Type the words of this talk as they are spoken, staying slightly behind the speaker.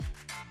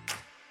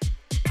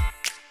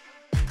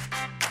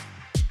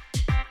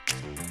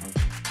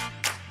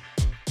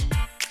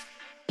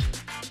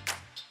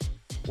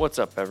What's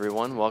up,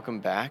 everyone? Welcome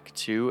back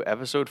to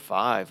episode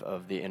 5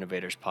 of the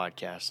Innovators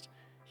Podcast.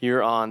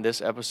 Here on this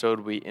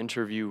episode, we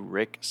interview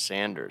Rick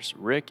Sanders.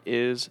 Rick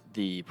is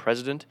the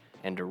president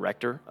and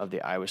director of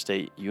the Iowa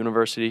State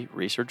University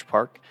Research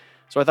Park.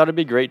 So I thought it'd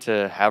be great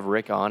to have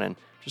Rick on and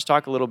just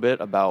talk a little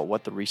bit about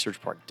what the Research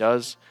Park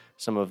does,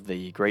 some of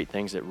the great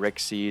things that Rick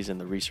sees in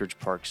the Research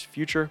Park's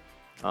future.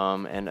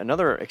 And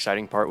another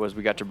exciting part was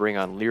we got to bring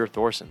on Lehr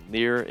Thorson.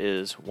 Lehr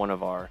is one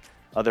of our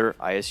other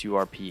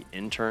ISURP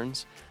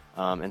interns.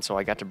 And so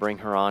I got to bring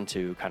her on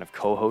to kind of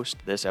co-host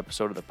this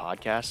episode of the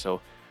podcast.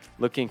 So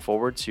looking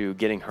forward to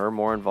getting her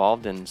more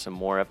involved in some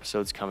more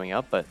episodes coming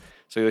up.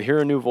 So you'll hear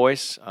a new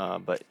voice,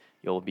 but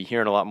you'll be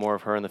hearing a lot more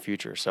of her in the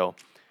future. So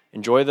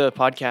enjoy the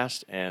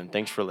podcast and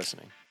thanks for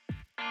listening.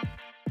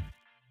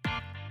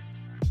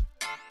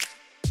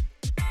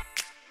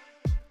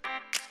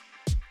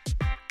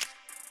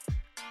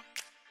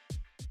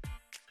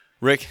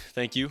 Rick,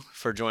 thank you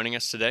for joining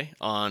us today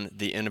on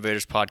the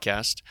Innovators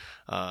Podcast.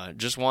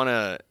 Just want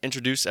to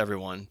introduce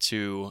everyone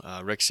to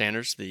Rick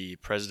Sanders, the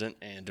president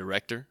and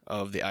director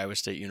of the Iowa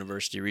State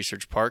University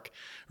Research Park.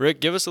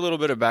 Rick, give us a little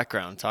bit of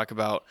background. Talk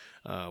about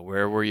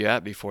where were you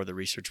at before the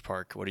Research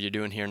Park? What are you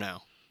doing here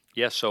now?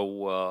 Yeah,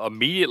 so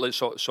immediately,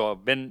 so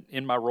I've been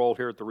in my role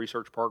here at the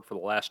Research Park for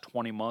the last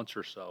 20 months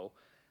or so.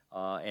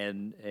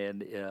 And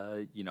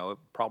you know, it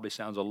probably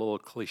sounds a little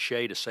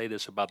cliche to say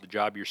this about the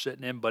job you're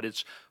sitting in, but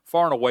it's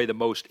far and away the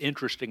most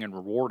interesting and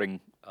rewarding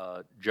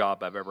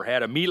job I've ever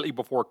had. Immediately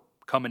before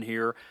coming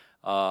here,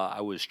 I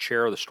was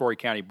chair of the Story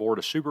County Board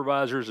of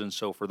Supervisors, and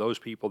so for those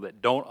people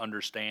that don't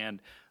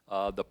understand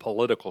the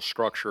political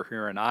structure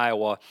here in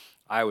Iowa,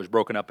 Iowa's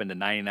broken up into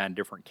 99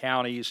 different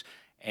counties,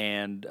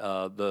 and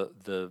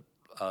the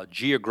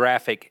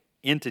geographic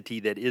entity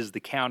that is the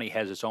county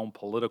has its own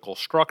political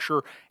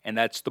structure, and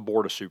that's the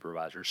Board of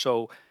Supervisors.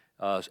 So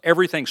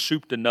everything's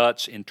soup to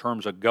nuts in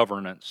terms of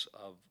governance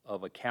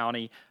of a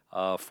county,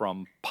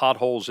 from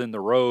potholes in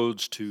the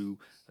roads to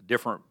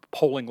different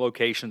polling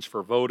locations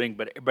for voting,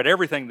 but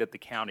everything that the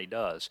county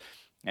does.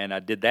 And I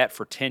did that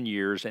for 10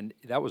 years, and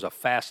that was a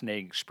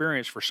fascinating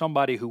experience for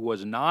somebody who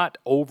was not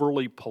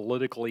overly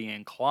politically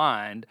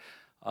inclined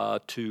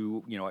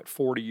to, you know, at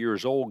 40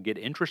 years old, get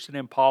interested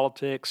in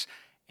politics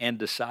and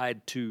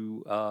decide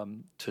to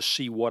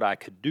see what I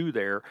could do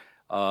there.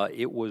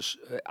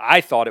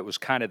 I thought it was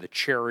kind of the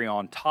cherry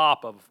on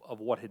top of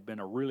what had been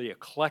a really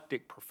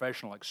eclectic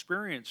professional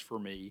experience for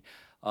me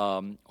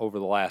over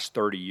the last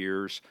 30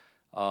 years.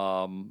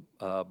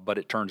 But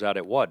it turns out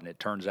it wasn't. It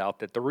turns out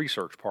that the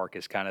Research Park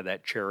is kind of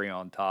that cherry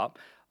on top.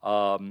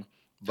 How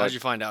did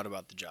you find out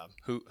about the job?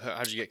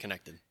 How did you get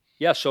connected?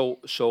 Yeah,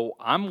 so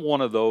I'm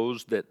one of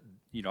those that,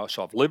 you know,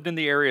 so I've lived in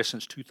the area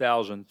since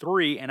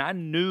 2003, and I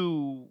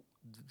knew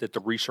that the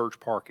Research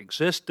Park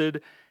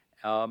existed,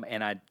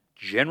 and I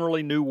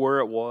generally knew where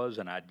it was,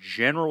 and I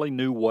generally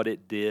knew what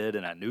it did,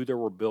 and I knew there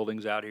were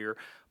buildings out here.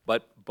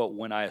 But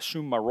when I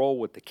assumed my role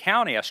with the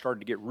county, I started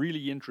to get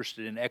really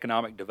interested in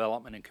economic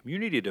development and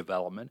community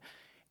development.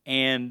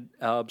 And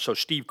so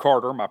Steve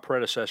Carter, my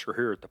predecessor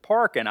here at the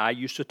park, and I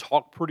used to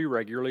talk pretty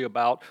regularly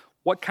about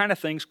what kind of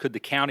things could the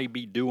county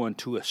be doing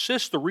to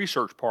assist the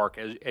Research Park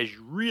as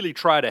you really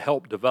try to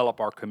help develop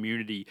our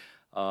community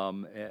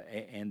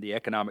and the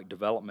economic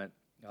development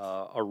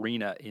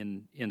arena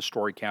in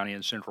Story County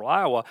in central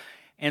Iowa.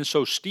 And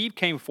so Steve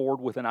came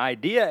forward with an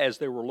idea as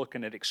they were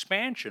looking at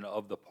expansion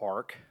of the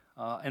park,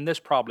 and this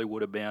probably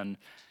would have been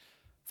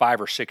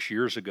 5 or 6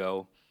 years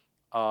ago.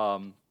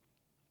 And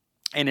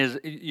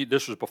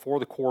this was before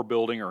the core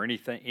building or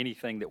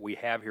anything that we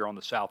have here on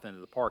the south end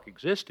of the park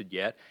existed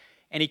yet.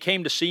 And he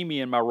came to see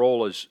me in my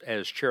role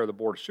as chair of the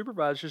Board of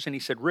Supervisors, and he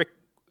said, Rick,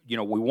 you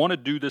know, we want to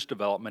do this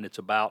development. It's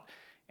about,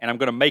 and I'm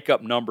going to make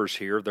up numbers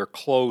here. They're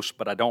close,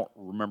 but I don't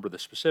remember the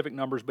specific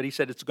numbers. But he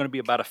said it's going to be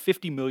about a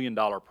 $50 million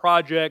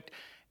project,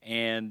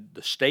 and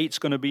the state's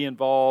going to be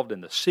involved,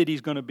 and the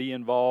city's going to be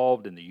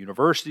involved, and the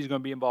university's going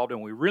to be involved,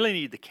 and we really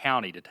need the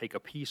county to take a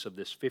piece of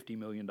this $50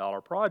 million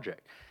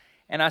project.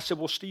 And I said,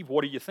 well, Steve,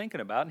 what are you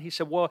thinking about? And he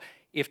said, well,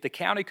 if the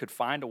county could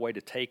find a way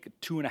to take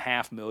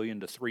 $2.5 million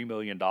to $3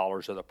 million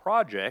of the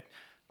project,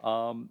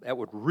 that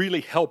would really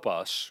help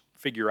us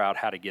figure out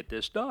how to get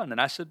this done. And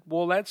I said,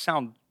 well, that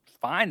sounds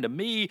fine to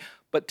me,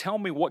 but tell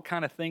me what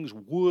kind of things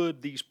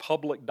would these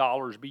public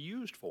dollars be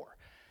used for?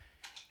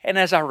 And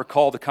as I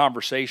recall the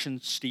conversation,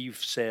 Steve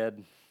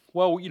said,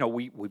 well, you know,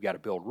 we've got to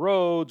build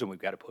roads, and we've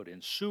got to put in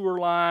sewer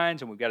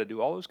lines, and we've got to do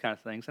all those kind of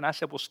things. And I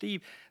said, well,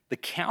 Steve, the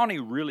county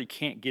really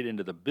can't get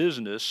into the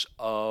business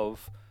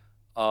of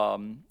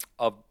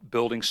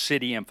building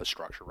city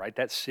infrastructure, right?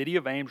 That's City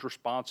of Ames'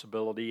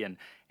 responsibility, and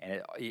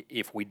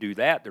if we do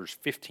that, there's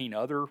 15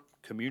 other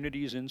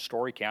communities in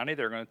Story County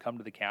that are going to come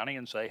to the county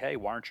and say, hey,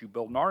 why aren't you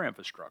building our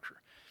infrastructure?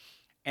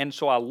 And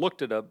so I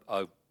looked at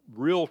a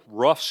real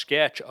rough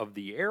sketch of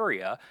the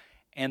area,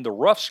 and the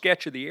rough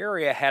sketch of the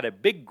area had a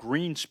big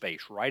green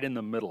space right in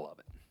the middle of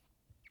it.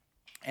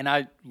 And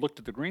I looked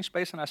at the green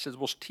space, and I said,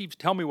 well, Steve,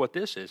 tell me what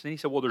this is. And he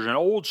said, well, there's an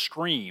old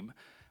stream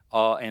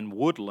and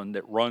woodland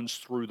that runs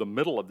through the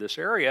middle of this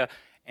area,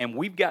 and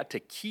we've got to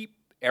keep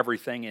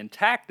everything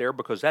intact there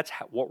because that's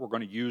what we're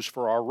going to use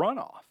for our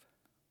runoff.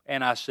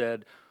 And I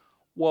said,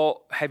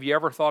 well, have you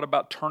ever thought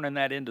about turning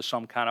that into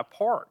some kind of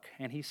park?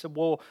 And he said,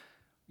 well,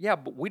 yeah,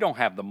 but we don't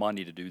have the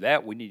money to do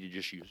that. We need to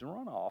just use the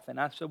runoff. And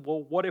I said,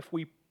 well, what if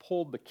we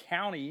pulled the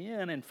county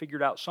in and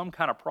figured out some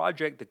kind of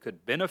project that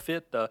could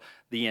benefit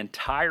the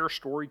entire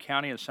Story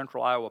County and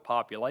Central Iowa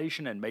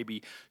population and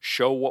maybe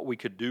show what we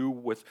could do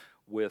with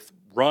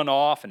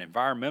runoff and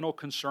environmental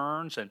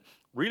concerns and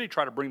really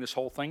try to bring this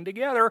whole thing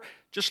together.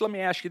 Just let me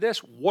ask you this.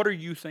 What are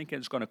you thinking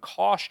it's going to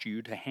cost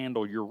you to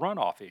handle your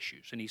runoff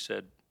issues? And he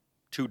said,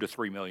 $2 to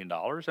 $3 million.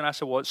 And I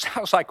said, well, it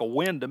sounds like a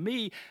win to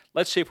me.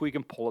 Let's see if we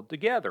can pull it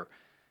together.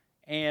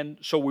 And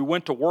so we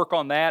went to work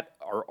on that.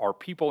 Our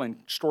people in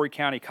Story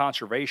County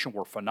Conservation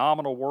were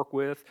phenomenal to work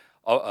with,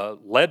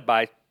 led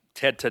by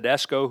Ted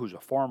Tedesco, who's a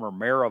former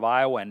mayor of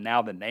Iowa and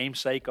now the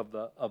namesake of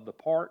the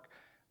park.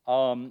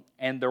 And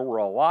there were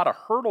a lot of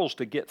hurdles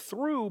to get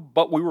through,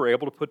 but we were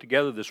able to put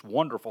together this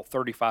wonderful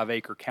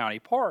 35-acre county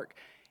park.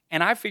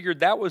 And I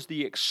figured that was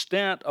the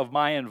extent of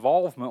my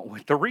involvement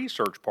with the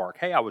research park.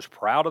 Hey, I was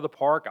proud of the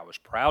park. I was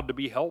proud to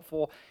be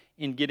helpful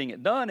in getting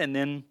it done. And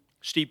then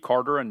Steve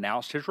Carter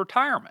announced his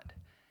retirement.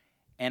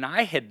 And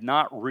I had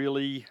not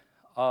really,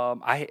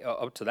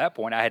 up to that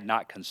point, I had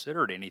not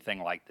considered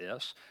anything like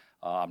this.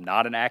 I'm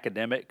not an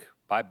academic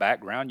by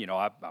background.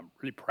 I'm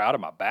really proud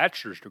of my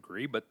bachelor's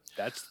degree, but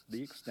that's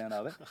the extent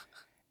of it.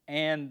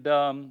 And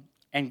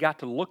got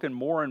to looking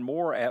more and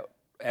more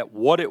at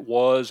what it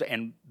was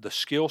and the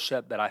skill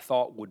set that I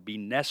thought would be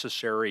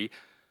necessary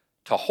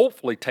to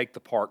hopefully take the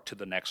park to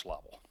the next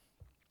level.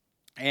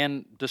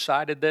 And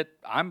decided that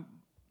I'm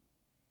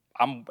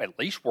at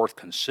least worth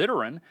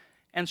considering.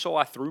 And so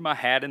I threw my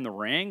hat in the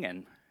ring,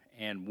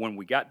 and when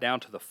we got down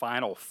to the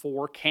final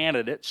 4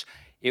 candidates,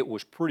 it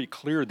was pretty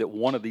clear that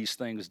one of these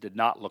things did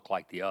not look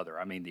like the other.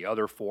 I mean, the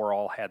other 4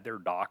 all had their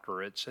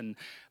doctorates, and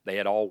they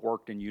had all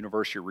worked in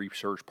university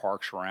research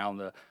parks around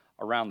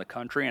the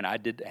country, and I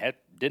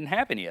didn't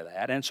have any of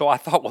that. And so I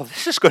thought, well,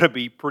 this is going to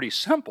be pretty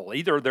simple.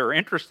 Either they're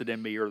interested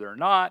in me or they're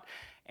not.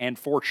 And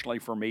fortunately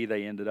for me,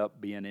 they ended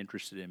up being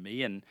interested in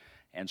me, and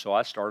so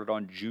I started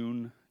on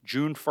June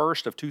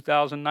 1st of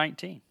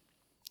 2019.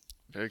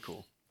 Very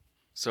cool.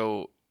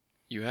 So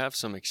you have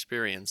some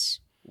experience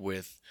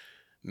with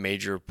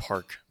major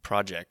park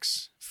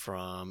projects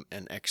from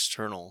an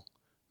external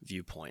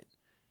viewpoint.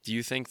 Do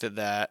you think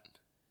that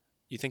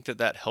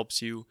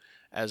helps you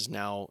as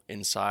now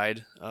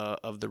inside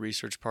of the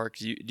research park?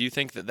 Do you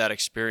think that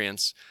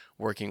experience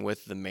working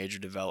with the major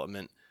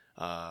development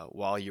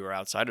while you were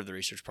outside of the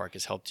research park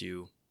has helped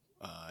you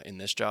in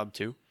this job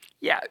too?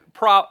 Yeah,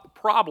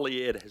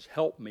 probably it has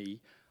helped me.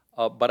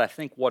 But I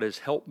think what has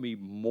helped me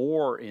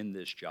more in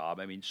this job,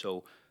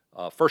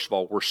 first of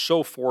all, we're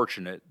so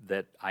fortunate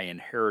that I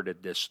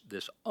inherited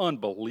this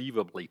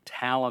unbelievably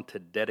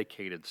talented,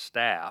 dedicated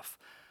staff.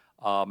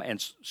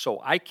 And so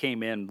I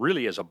came in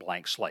really as a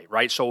blank slate,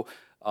 right? So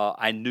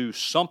I knew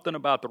something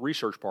about the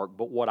research park,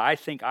 but what I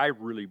think I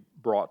really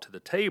brought to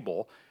the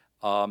table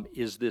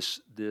is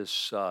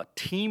this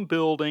team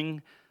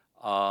building,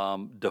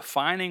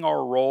 defining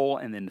our role,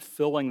 and then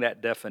filling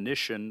that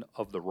definition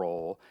of the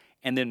role.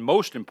 And then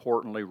most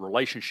importantly,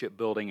 relationship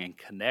building and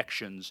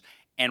connections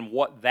and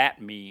what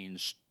that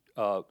means,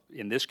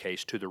 in this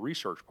case, to the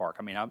research park.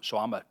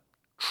 I'm a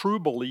true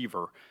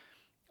believer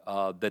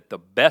that the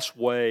best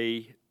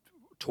way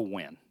to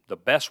win, the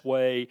best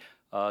way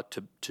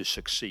to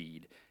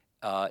succeed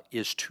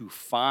is to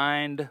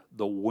find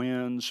the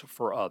wins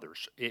for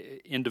others,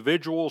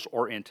 individuals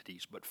or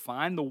entities, but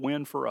find the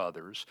win for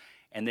others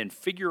and then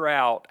figure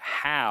out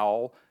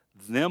how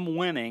them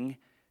winning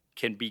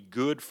can be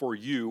good for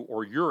you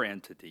or your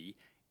entity,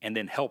 and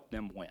then help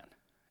them win.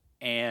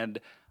 And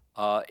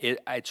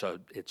it's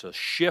a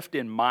shift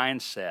in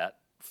mindset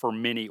for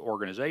many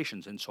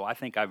organizations, and so I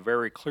think I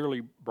very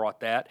clearly brought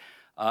that.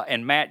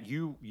 And Matt,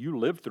 you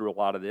lived through a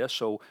lot of this,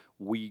 so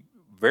we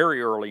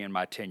very early in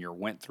my tenure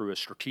went through a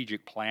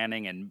strategic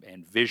planning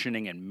and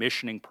visioning and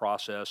missioning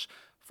process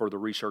for the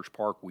research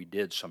park. We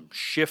did some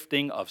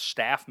shifting of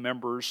staff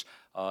members,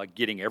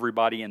 getting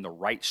everybody in the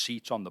right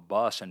seats on the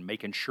bus and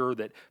making sure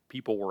that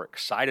people were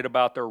excited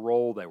about their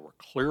role, they were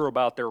clear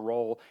about their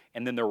role,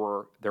 and then there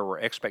were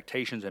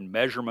expectations and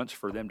measurements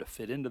for them to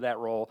fit into that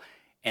role.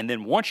 And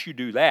then once you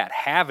do that,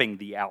 having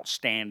the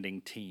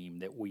outstanding team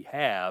that we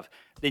have,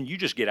 then you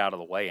just get out of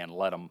the way and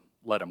let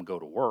them go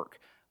to work.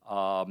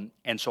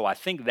 And so I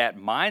think that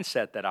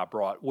mindset that I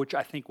brought, which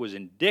I think was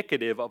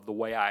indicative of the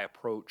way I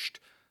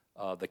approached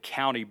the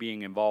county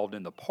being involved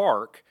in the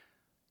park,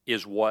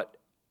 is what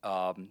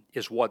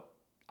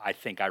I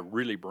think I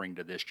really bring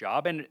to this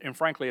job, and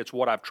frankly, it's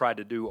what I've tried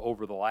to do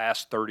over the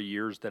last 30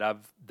 years that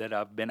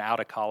I've been out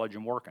of college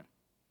and working.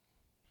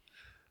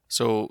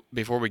 So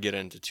before we get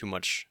into too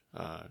much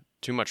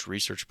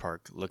research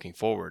park looking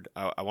forward,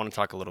 I want to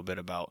talk a little bit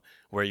about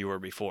where you were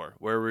before.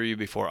 Where were you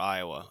before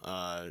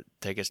Iowa?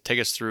 Take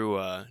us through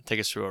a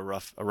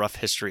rough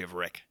history of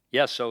Rick.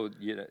 Yeah, so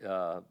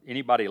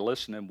anybody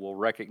listening will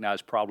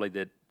recognize probably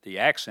that the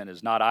accent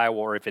is not Iowa,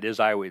 or if it is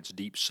Iowa, it's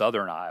deep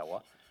southern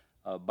Iowa.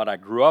 But I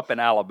grew up in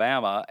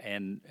Alabama,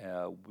 and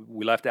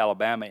we left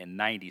Alabama in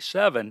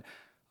 '97.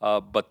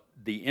 But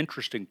the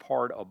interesting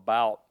part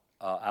about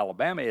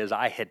Alabama is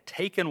I had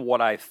taken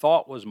what I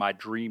thought was my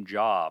dream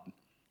job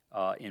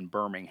in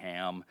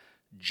Birmingham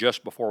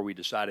just before we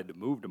decided to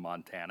move to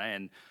Montana.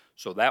 And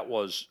so that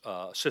was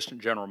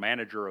assistant general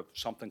manager of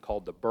something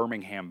called the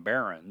Birmingham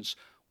Barons,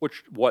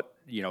 which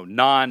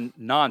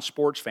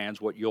non-sports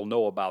fans, what you'll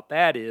know about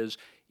that is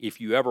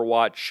if you ever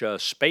watch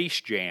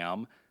Space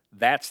Jam,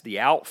 that's the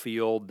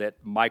outfield that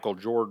Michael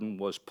Jordan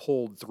was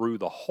pulled through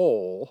the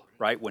hole,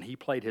 right? When he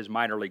played his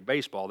minor league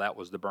baseball, that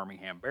was the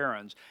Birmingham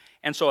Barons.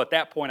 And so at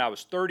that point, I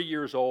was 30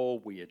 years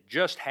old. We had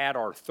just had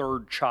our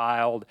third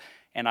child.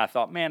 And I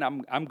thought, man,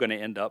 I'm going to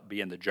end up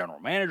being the general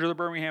manager of the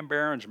Birmingham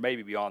Barons,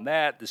 maybe beyond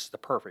that. This is the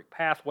perfect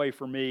pathway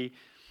for me.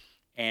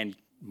 And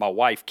my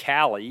wife,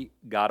 Callie,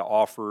 got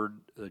offered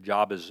the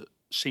job as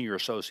senior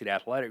associate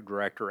athletic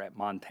director at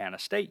Montana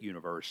State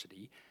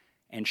University,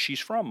 and she's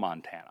from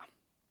Montana.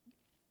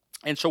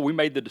 And so we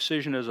made the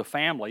decision as a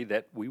family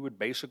that we would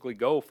basically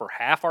go for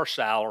half our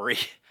salary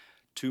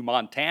to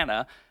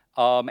Montana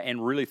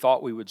and really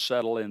thought we would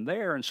settle in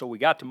there. And so we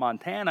got to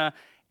Montana,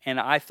 and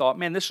I thought,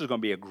 man, this is going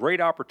to be a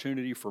great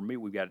opportunity for me.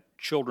 We've got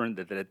children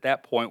that at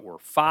that point were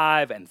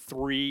 5 and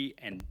 3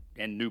 and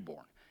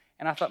newborn.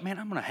 And I thought, man,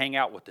 I'm going to hang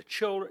out with the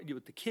children,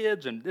 with the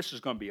kids, and this is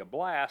going to be a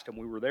blast. And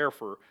we were there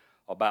for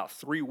about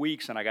 3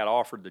 weeks, and I got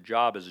offered the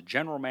job as a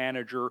general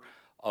manager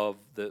of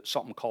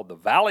something called the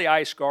Valley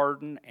Ice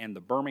Garden and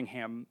the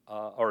Birmingham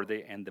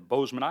and the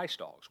Bozeman Ice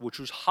Dogs, which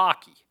was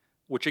hockey.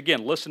 Which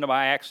again, listen to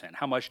my accent.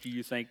 How much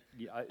time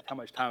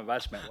have I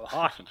spent with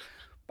hockey?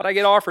 But I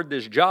get offered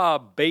this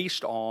job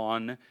based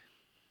on,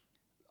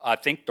 I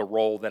think, the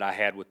role that I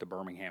had with the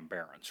Birmingham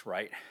Barons,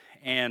 right?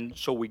 And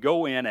so we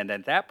go in, and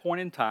at that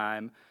point in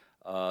time,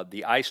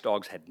 the Ice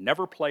Dogs had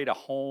never played a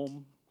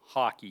home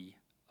hockey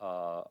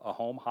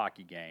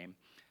game.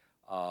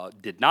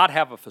 Did not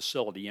have a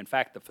facility. In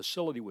fact, the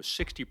facility was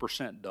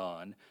 60%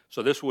 done.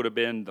 So this would have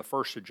been the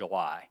 1st of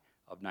July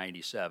of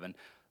 '97.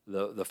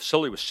 The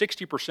facility was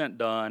 60%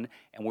 done,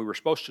 and we were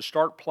supposed to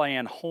start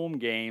playing home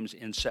games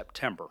in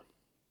September.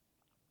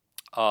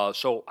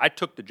 So I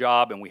took the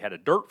job, and we had a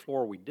dirt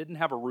floor. We didn't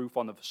have a roof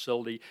on the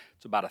facility.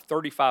 It's about a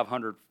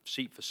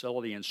 3,500-seat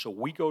facility, and so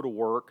we go to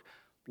work,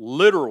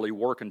 literally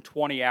working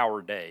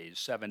 20-hour days,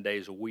 7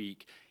 days a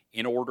week,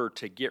 in order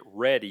to get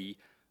ready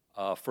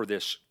for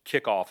this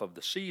kickoff of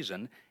the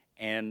season.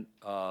 And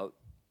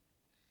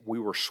we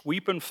were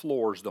sweeping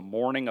floors the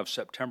morning of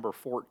September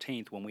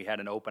 14th when we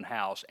had an open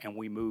house, and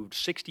we moved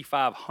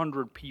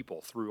 6,500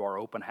 people through our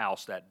open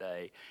house that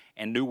day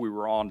and knew we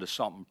were on to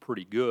something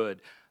pretty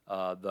good.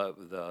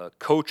 The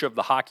coach of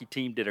the hockey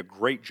team did a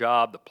great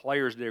job. The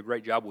players did a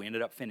great job. We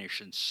ended up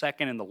finishing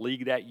second in the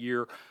league that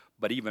year.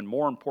 But even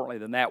more importantly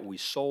than that, we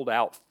sold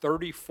out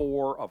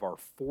 34 of our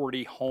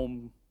 40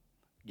 home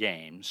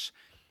games,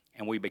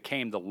 and we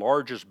became the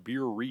largest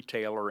beer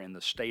retailer in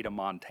the state of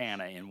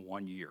Montana in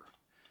 1 year.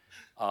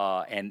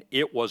 And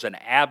it was an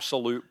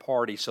absolute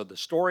party. So the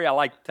story I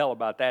like to tell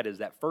about that is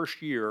that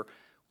first year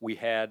we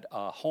had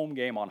a home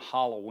game on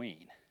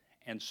Halloween.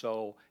 And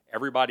so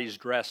everybody's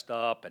dressed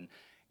up,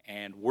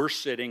 and we're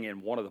sitting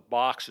in one of the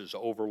boxes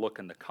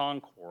overlooking the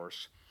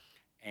concourse.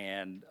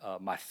 And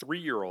my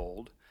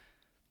 3-year-old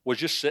was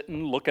just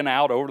sitting looking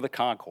out over the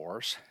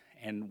concourse,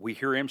 and we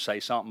hear him say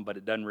something, but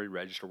it doesn't really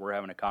register. We're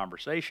having a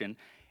conversation.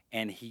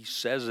 And he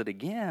says it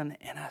again,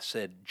 and I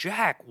said,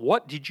 Jack,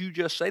 what did you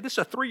just say? This is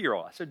a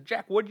 3-year-old. I said,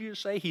 Jack, what did you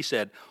say? He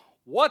said,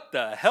 what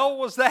the hell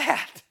was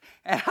that?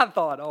 And I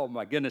thought, oh,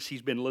 my goodness,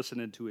 he's been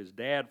listening to his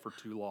dad for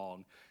too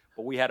long.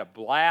 But we had a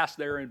blast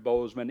there in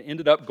Bozeman,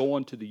 ended up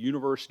going to the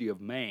University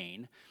of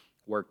Maine,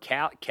 where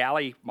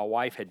Callie, my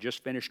wife, had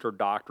just finished her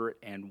doctorate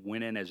and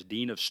went in as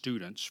Dean of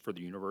Students for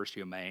the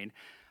University of Maine.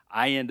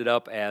 I ended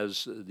up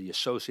as the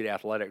Associate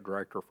Athletic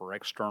Director for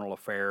External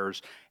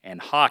Affairs, and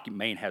hockey.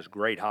 Maine has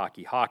great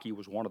hockey. Hockey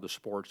was one of the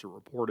sports that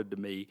reported to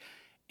me,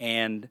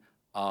 and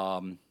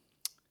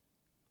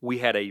we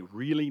had a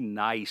really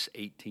nice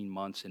 18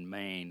 months in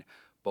Maine,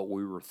 but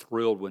we were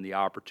thrilled when the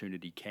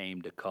opportunity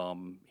came to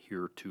come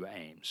here to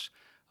Ames.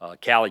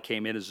 Callie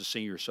came in as the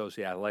Senior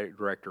Associate Athletic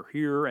Director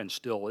here and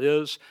still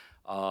is.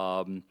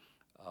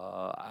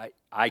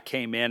 I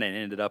came in and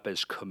ended up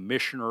as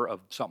commissioner of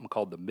something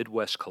called the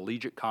Midwest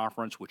Collegiate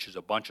Conference, which is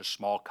a bunch of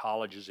small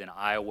colleges in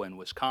Iowa and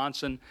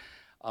Wisconsin,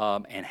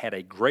 and had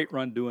a great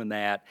run doing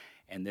that.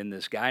 And then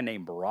this guy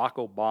named Barack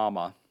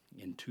Obama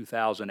in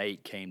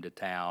 2008 came to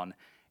town,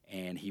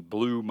 and he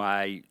blew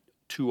my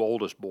 2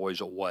 oldest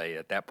boys away.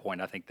 At that point,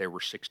 I think they were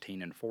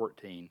 16 and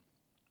 14.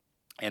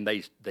 And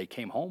they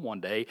came home one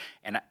day,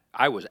 and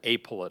I was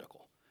apolitical.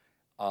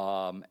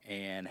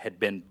 And had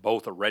been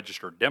both a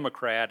registered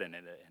Democrat and a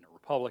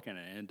Republican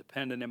and an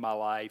independent in my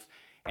life.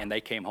 And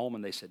they came home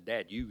and they said,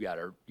 Dad, you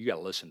gotta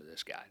listen to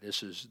this guy.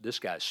 This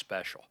guy's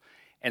special.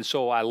 And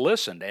so I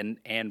listened.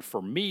 And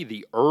for me,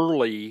 the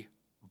early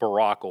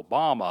Barack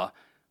Obama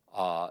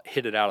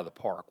hit it out of the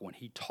park. When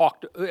he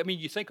talked, I mean,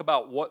 you think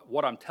about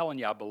what I'm telling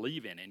you I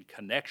believe in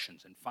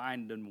connections and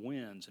finding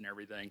wins and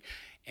everything.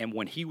 And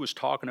when he was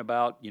talking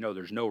about,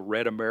 there's no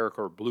red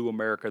America or blue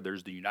America,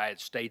 there's the United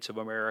States of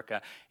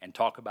America, and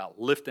talk about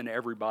lifting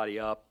everybody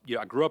up.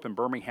 I grew up in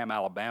Birmingham,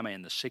 Alabama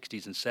in the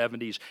 60s and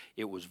 70s.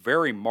 It was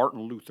very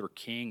Martin Luther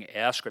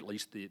King-esque, at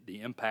least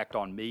the impact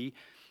on me.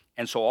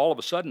 And so all of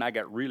a sudden I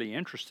got really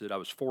interested. I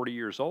was 40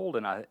 years old,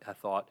 and I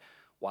thought,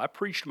 well, I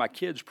preach to my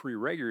kids pretty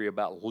regularly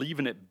about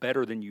leaving it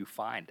better than you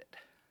find it.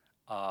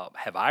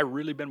 Have I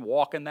really been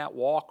walking that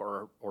walk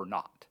or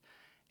not?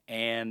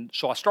 And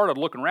so I started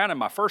looking around, and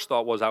my first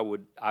thought was I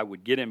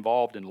would get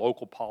involved in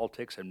local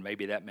politics, and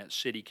maybe that meant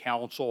city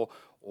council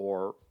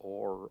or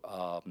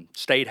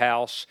state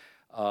house.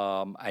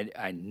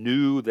 I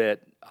knew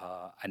that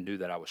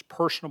I was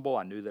personable.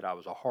 I knew that I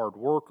was a hard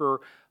worker.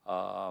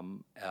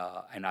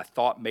 And I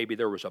thought maybe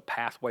there was a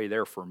pathway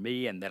there for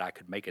me and that I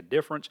could make a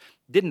difference.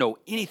 Didn't know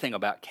anything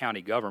about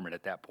county government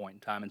at that point in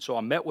time. And so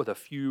I met with a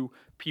few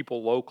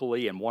people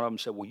locally, and one of them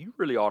said, well, you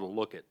really ought to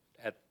look at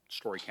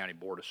Story County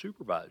Board of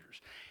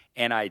Supervisors.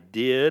 And I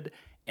did,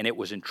 and it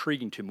was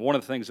intriguing to me. One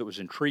of the things that was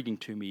intriguing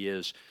to me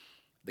is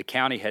the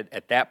county had,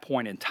 at that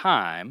point in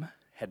time,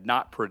 had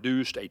not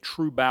produced a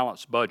true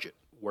balanced budget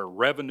where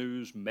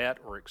revenues met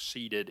or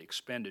exceeded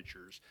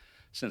expenditures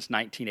since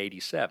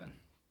 1987.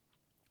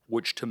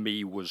 Which to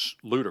me was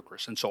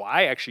ludicrous. And so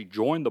I actually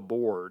joined the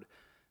board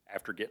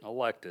after getting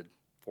elected,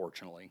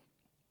 fortunately.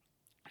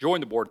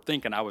 Joined the board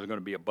thinking I was going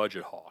to be a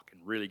budget hawk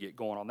and really get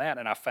going on that,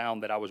 and I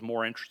found that I was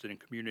more interested in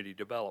community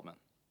development.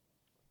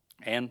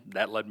 And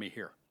that led me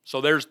here.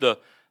 So there's the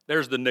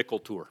nickel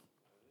tour.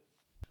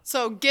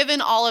 So given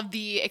all of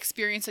the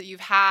experience that you've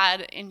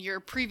had in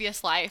your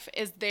previous life,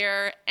 is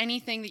there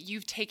anything that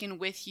you've taken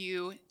with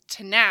you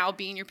to now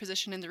be in your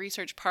position in the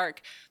research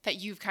park that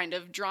you've kind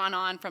of drawn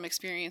on from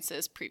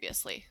experiences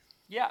previously?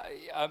 Yeah,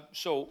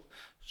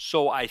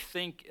 so I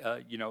think,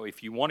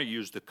 if you want to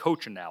use the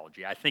coach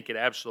analogy, I think it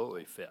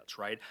absolutely fits,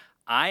 right?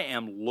 I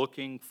am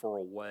looking for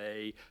a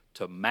way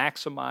to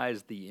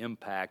maximize the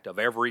impact of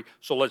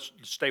so let's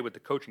stay with the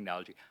coaching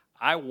analogy.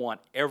 I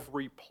want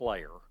every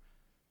player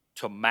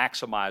to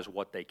maximize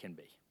what they can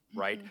be,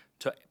 right?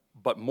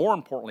 But more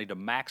importantly, to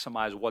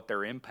maximize what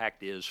their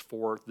impact is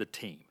for the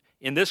team.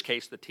 In this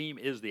case, the team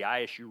is the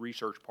ISU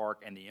Research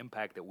Park and the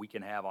impact that we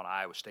can have on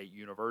Iowa State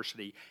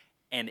University.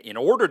 And in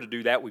order to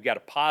do that, we've got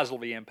to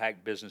positively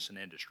impact business and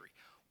industry.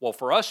 Well,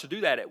 for us to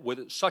do that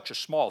with such a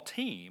small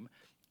team,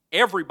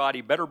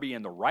 everybody better be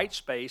in the right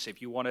space.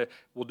 If you want to,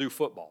 we'll do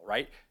football,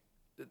 right?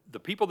 The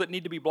people that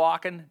need to be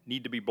blocking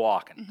need to be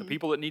blocking. Mm-hmm. The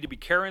people that need to be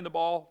carrying the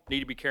ball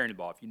need to be carrying the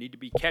ball. If you need to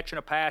be catching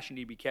a pass, you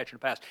need to be catching a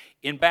pass.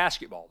 In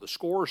basketball, the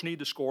scorers need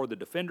to score, the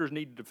defenders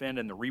need to defend,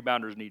 and the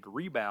rebounders need to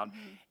rebound.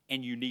 Mm-hmm.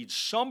 And you need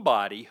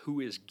somebody who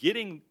is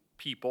getting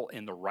people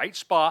in the right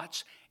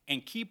spots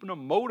and keeping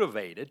them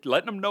motivated,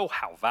 letting them know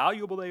how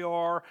valuable they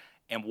are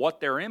and what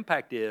their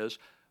impact is,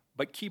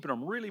 but keeping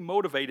them really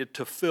motivated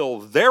to fill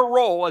their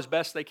role as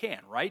best they can,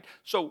 right?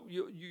 So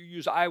you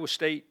use Iowa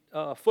State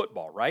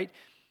football, right?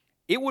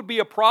 It would be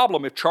a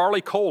problem if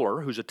Charlie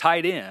Kohler, who's a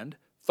tight end,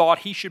 thought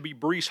he should be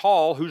Breece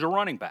Hall, who's a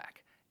running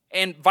back,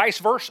 and vice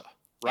versa,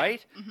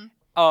 right?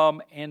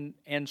 Mm-hmm.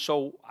 And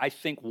so I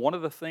think one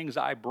of the things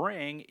I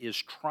bring is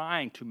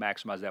trying to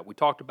maximize that. We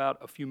talked about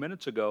a few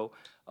minutes ago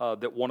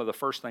that one of the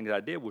first things I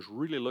did was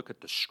really look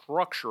at the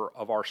structure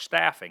of our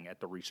staffing at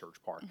the research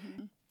park.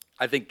 Mm-hmm.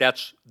 I think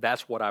that's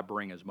what I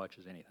bring as much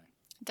as anything.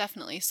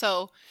 Definitely.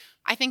 So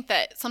I think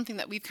that something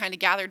that we've kind of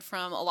gathered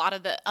from a lot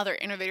of the other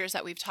innovators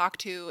that we've talked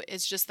to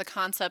is just the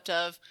concept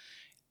of,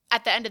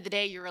 at the end of the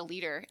day, you're a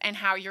leader, and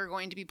how you're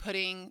going to be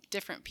putting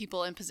different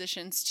people in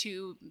positions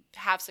to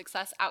have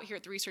success out here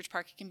at the research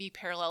park. It can be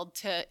paralleled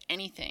to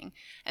anything.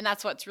 And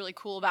that's what's really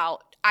cool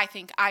about, I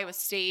think, Iowa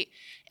State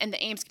and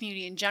the Ames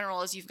community in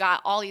general, is you've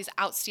got all these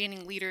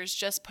outstanding leaders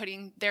just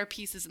putting their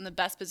pieces in the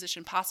best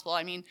position possible.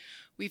 I mean,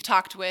 we've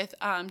talked with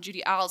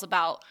Judi Eyles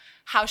about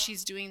how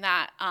she's doing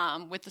that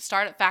with the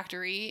Startup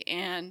Factory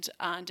and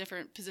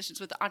different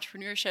positions with the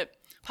Entrepreneurship,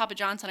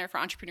 Pappajohn Center for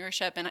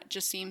Entrepreneurship, and it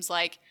just seems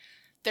like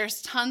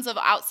there's tons of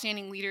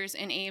outstanding leaders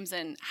in Ames.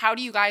 And how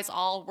do you guys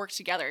all work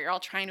together? You're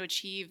all trying to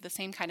achieve the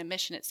same kind of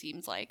mission, it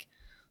seems like.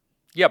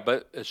 Yeah,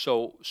 but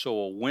so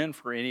a win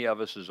for any of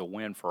us is a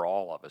win for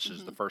all of us, mm-hmm.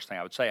 is the first thing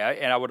I would say.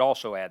 And I would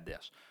also add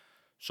this.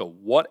 So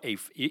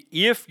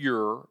if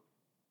you're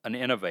an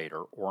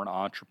innovator or an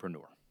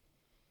entrepreneur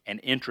and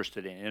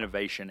interested in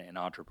innovation and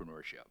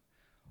entrepreneurship,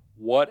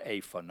 what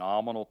a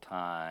phenomenal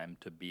time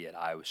to be at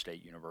Iowa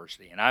State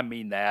University. And I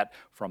mean that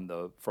from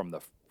the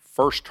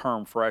first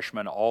term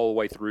freshman all the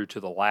way through to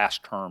the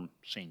last term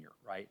senior,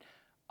 right?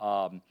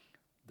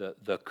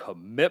 The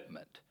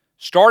commitment,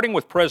 starting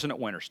with President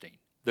Winterstein,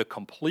 the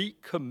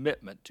complete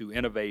commitment to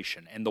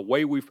innovation and the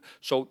way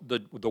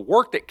the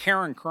work that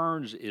Karen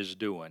Kearns is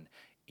doing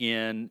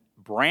in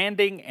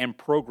branding and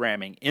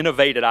programming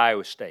Innovate at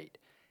Iowa State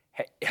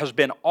has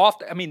been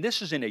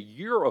this is in a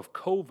year of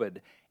COVID,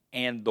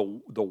 and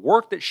the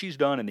work that she's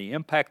done and the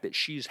impact that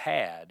she's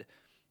had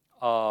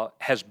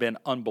has been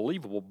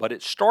unbelievable. But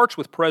it starts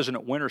with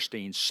President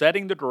Winterstein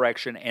setting the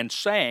direction and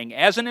saying,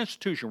 as an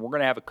institution, we're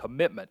going to have a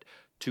commitment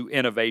to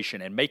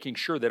innovation and making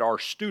sure that our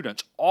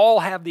students all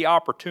have the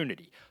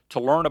opportunity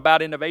to learn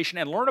about innovation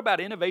and learn about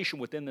innovation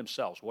within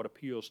themselves, what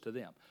appeals to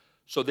them.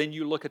 So then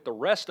you look at the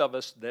rest of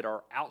us that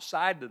are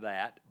outside of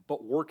that,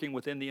 but working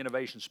within the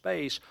innovation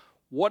space.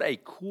 What a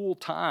cool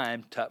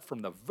time to,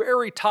 from the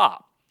very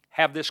top,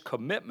 have this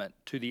commitment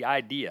to the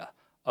idea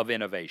of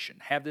innovation,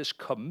 have this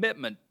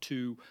commitment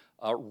to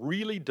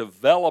really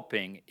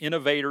developing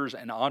innovators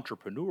and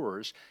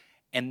entrepreneurs.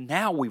 And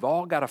now we've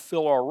all got to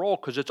fill our role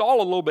because it's all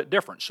a little bit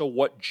different. So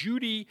what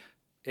Judi,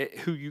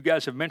 who you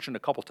guys have mentioned a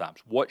couple times,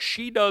 what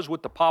she does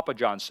with the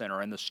Pappajohn Center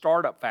and the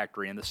Startup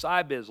Factory and the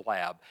SciBiz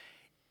Lab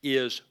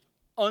is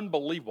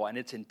unbelievable, and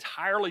it's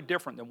entirely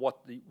different than what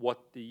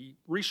the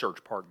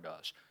Research Park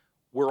does.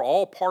 We're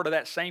all part of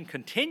that same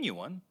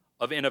continuum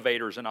of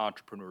innovators and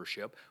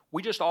entrepreneurship.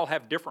 We just all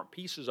have different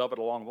pieces of it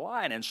along the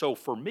line. And so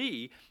for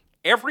me,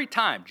 every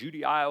time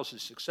Judi Eyles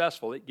is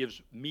successful, it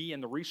gives me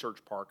and the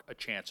Research Park a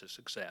chance at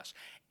success.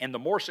 And the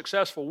more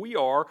successful we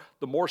are,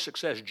 the more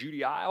success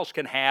Judi Eyles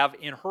can have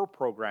in her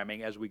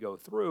programming as we go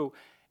through.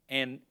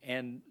 And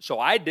so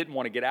I didn't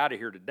want to get out of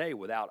here today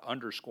without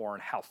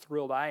underscoring how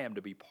thrilled I am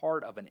to be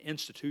part of an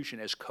institution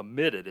as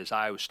committed as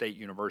Iowa State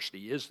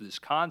University is to this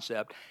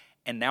concept.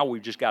 And now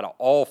we've just got to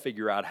all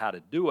figure out how to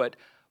do it.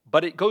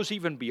 But it goes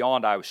even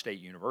beyond Iowa State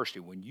University.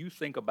 When you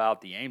think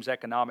about the Ames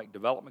Economic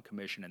Development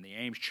Commission and the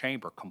Ames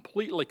Chamber,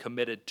 completely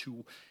committed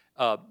to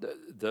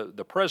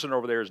the president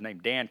over there is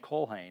named Dan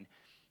Culhane,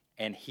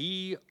 and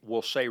he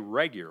will say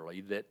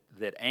regularly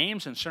that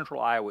Ames in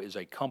Central Iowa is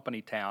a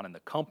company town, and the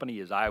company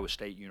is Iowa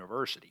State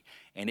University.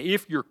 And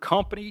if you're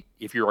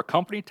a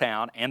company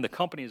town and the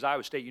company is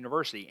Iowa State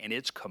University and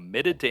it's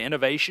committed to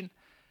innovation,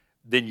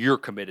 then you're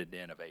committed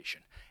to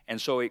innovation.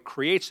 And so it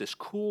creates this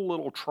cool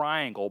little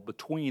triangle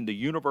between the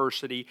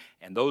university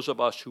and those of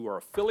us who are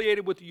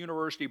affiliated with the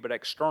university but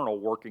external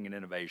working in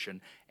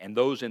innovation, and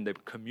those in the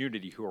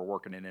community who are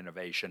working in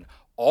innovation,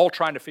 all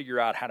trying to figure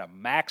out how to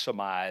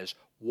maximize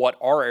what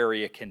our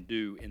area can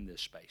do in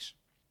this space.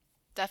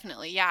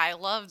 Definitely. Yeah, I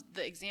love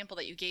the example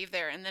that you gave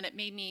there. And then it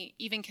made me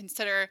even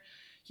consider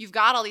you've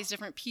got all these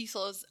different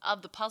pieces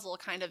of the puzzle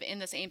kind of in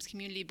this Ames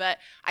community, but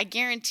I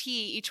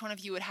guarantee each one of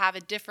you would have a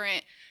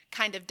different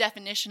kind of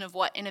definition of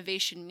what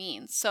innovation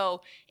means.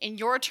 So in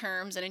your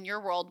terms and in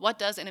your world, what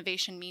does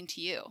innovation mean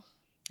to you?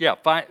 Yeah,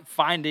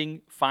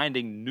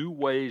 finding new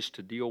ways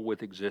to deal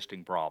with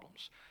existing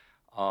problems.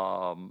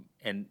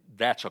 And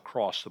that's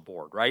across the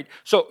board, right?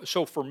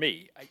 So for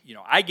me,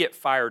 I get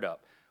fired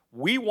up.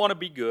 We want to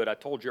be good, I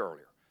told you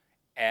earlier,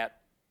 at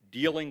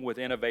dealing with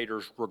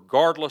innovators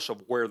regardless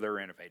of where they're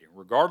innovating,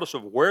 regardless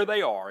of where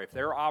they are. If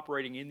they're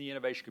operating in the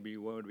innovation community,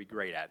 we want to be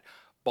great at it.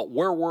 But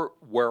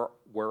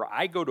where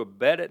I go to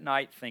bed at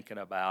night thinking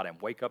about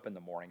and wake up in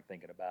the morning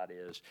thinking about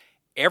is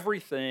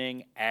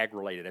everything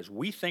ag-related. As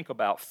we think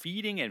about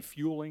feeding and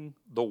fueling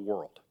the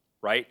world,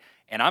 right?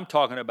 And I'm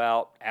talking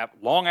about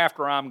long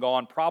after I'm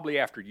gone, probably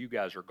after you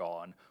guys are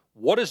gone,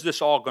 what is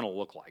this all going to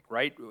look like,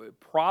 right?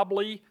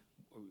 Probably,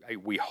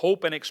 we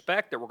hope and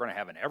expect that we're going to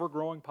have an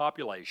ever-growing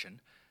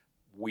population.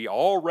 We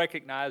all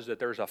recognize that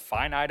there's a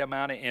finite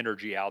amount of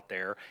energy out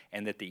there,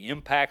 and that the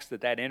impacts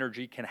that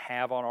energy can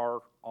have on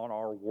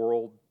our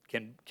world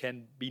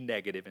can be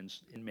negative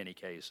in many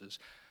cases.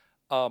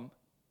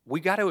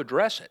 We got to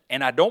address it,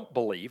 and I don't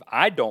believe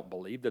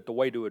that the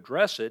way to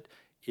address it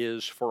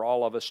is for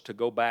all of us to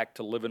go back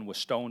to living with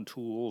stone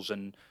tools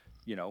and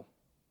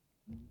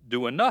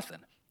doing nothing.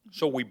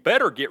 So we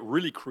better get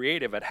really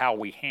creative at how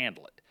we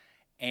handle it,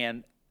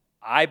 and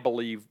I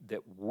believe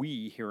that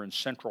we here in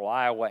Central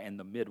Iowa and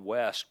the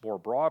Midwest more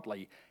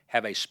broadly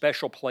have a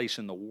special place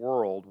in the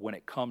world when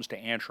it comes to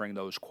answering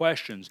those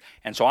questions.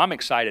 And so I'm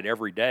excited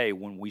every day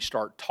when we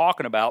start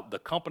talking about the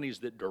companies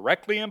that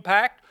directly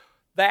impact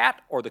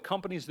that, or the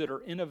companies that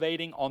are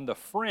innovating on the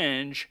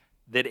fringe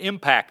that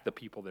impact the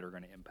people that are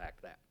going to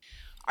impact that.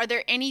 Are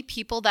there any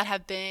people that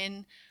have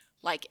been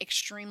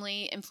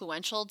extremely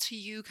influential to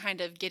you kind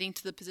of getting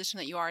to the position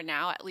that you are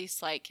now, at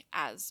least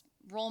as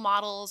role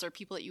models or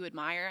people that you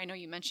admire? I know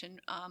you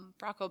mentioned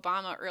Barack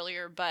Obama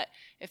earlier, but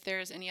if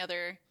there's any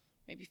other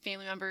maybe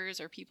family members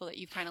or people that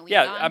you've kind of leaned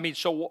on? Yeah, I mean,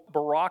 so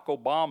Barack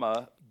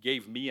Obama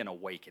gave me an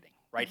awakening,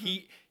 right?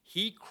 Mm-hmm.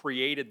 He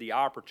created the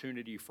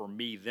opportunity for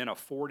me, then a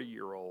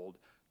 40-year-old,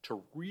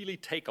 to really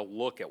take a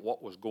look at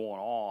what was going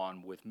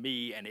on with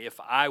me and if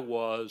I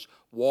was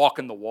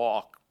walking the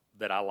walk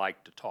that I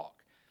like to talk.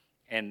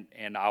 And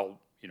I'll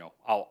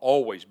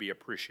always be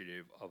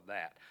appreciative of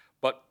that.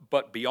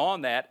 But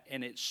beyond that,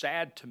 and it's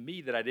sad to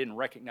me that I didn't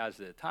recognize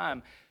it at the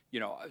time,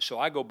 so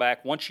I go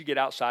back, once you get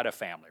outside of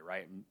family,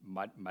 right?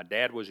 My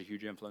dad was a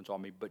huge influence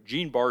on me, but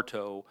Gene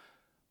Bartow,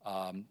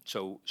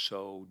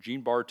 so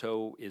Gene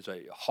Bartow is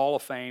a Hall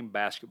of Fame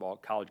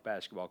college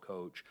basketball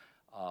coach.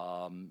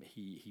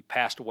 He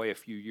passed away a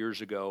few years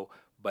ago,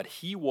 but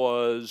he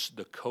was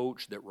the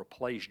coach that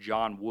replaced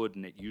John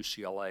Wooden at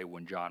UCLA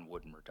when John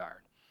Wooden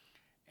retired.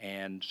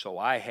 And so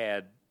I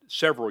had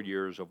several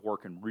years of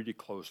working really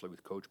closely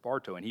with Coach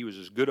Bartow, and he was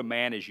as good a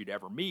man as you'd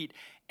ever meet.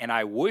 And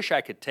I wish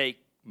I could take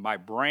my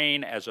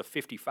brain as a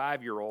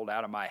 55-year-old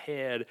out of my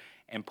head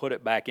and put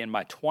it back in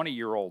my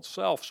 20-year-old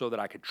self so that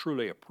I could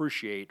truly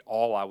appreciate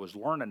all I was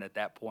learning at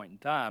that point in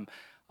time.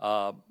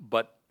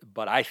 But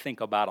I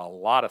think about a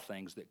lot of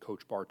things that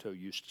Coach Bartow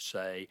used to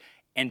say,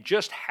 and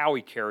just how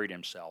he carried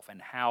himself, and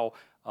how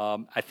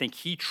I think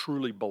he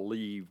truly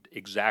believed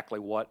exactly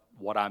what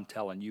I'm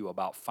telling you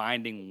about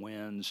finding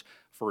wins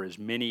for as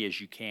many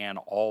as you can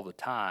all the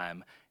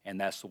time, and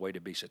that's the way to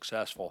be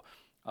successful.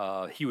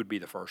 He would be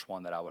the first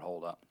one that I would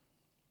hold up.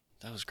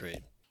 That was great.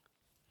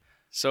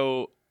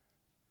 So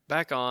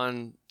back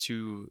on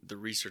to the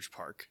research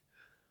park.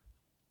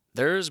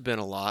 There's been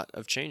a lot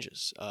of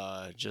changes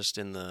just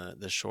in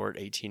the short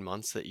 18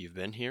 months that you've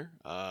been here,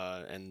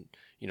 and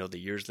the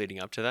years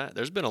leading up to that.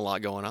 There's been a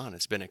lot going on.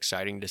 It's been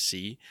exciting to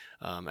see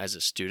as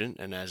a student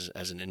and as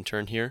an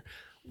intern here.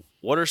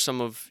 What are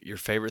some of your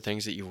favorite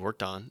things that you've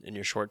worked on in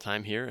your short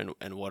time here,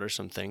 and what are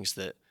some things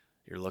that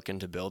you're looking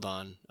to build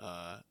on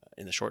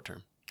in the short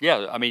term?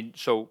 Yeah, I mean,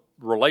 so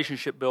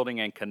relationship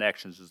building and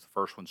connections is the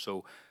first one.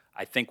 So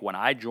I think when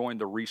I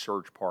joined the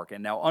research park,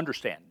 and now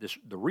understand this,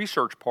 the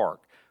research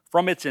park,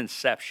 from its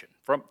inception,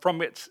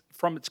 from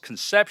its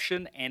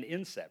conception and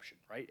inception,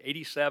 right?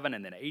 87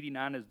 and then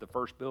 89 is the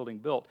first building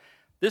built.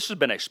 This has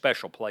been a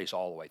special place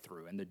all the way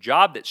through. And the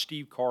job that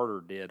Steve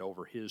Carter did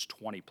over his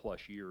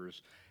 20-plus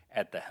years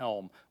at the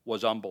helm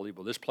was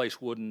unbelievable. This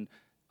place wouldn't,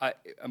 I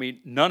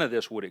mean, none of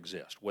this would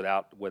exist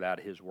without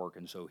his work,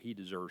 and so he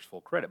deserves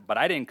full credit. But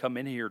I didn't come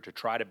in here to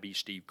try to be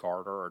Steve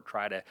Carter or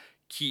try to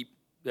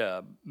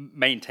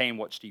maintain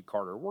what Steve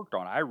Carter worked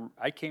on.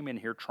 I came in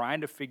here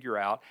trying to figure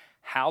out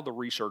how the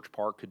research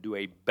park could do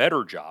a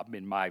better job,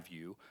 in my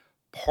view,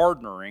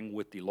 partnering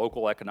with the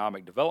local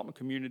economic development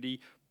community,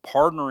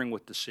 partnering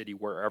with the city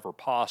wherever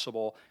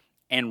possible,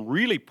 and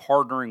really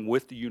partnering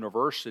with the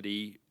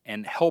university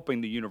and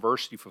helping the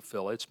university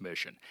fulfill its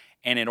mission.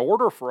 And in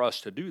order for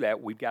us to do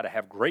that, we've got to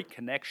have great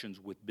connections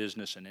with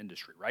business and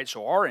industry, right?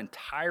 So our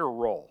entire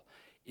role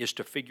is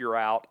to figure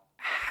out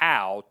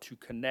how to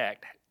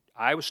connect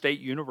Iowa State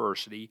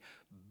University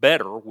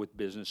better with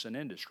business and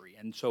industry.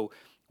 And so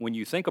when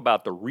you think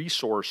about the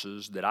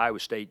resources that Iowa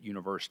State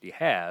University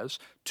has,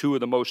 two of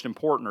the most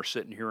important are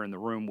sitting here in the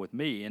room with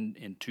me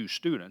in two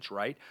students,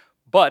 right?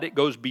 But it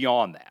goes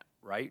beyond that,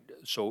 right?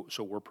 So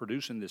we're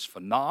producing this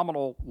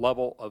phenomenal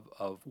level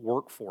of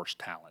workforce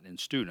talent in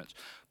students,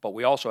 but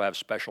we also have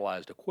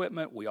specialized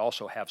equipment. We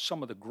also have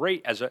some of the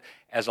great, as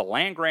a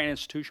land-grant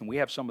institution, we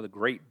have some of the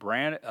great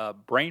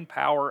brain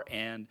power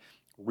and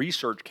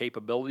research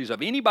capabilities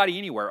of anybody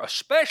anywhere,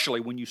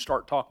 especially when you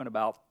start talking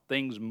about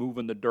things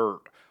moving the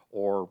dirt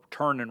or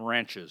turning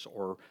wrenches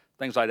or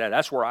things like that.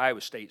 That's where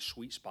Iowa State's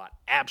sweet spot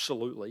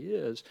absolutely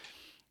is.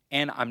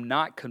 And I'm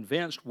not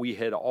convinced we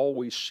had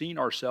always seen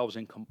ourselves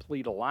in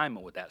complete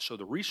alignment with that. So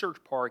the research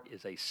park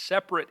is a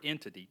separate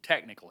entity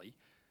technically,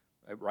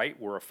 right?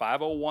 We're a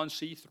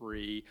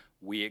 501c3.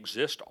 We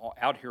exist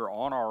out here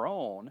on our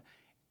own.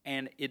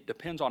 And it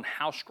depends on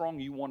how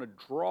strong you want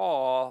to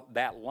draw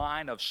that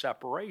line of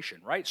separation,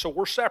 right? So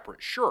we're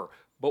separate, sure,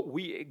 but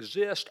we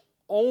exist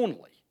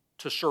only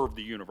to serve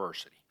the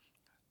university.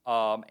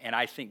 And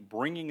I think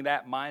bringing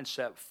that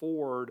mindset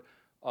forward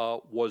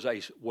was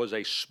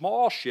a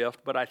small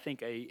shift, but I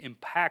think a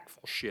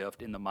impactful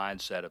shift in the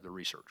mindset of the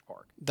research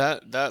park.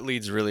 That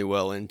leads really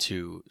well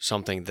into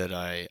something that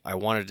I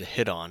wanted to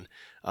hit on.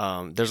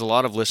 There's a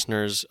lot of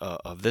listeners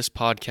of this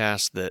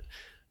podcast that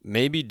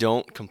maybe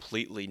don't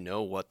completely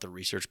know what the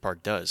research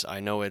park does. I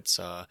know it's,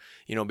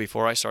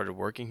 before I started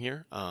working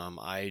here,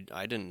 I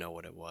didn't know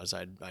what it was.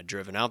 I'd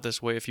driven out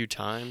this way a few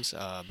times,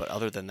 but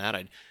other than that,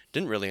 I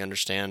didn't really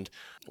understand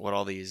what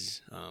all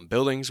these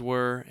buildings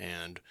were.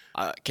 And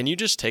can you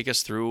just take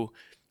us through,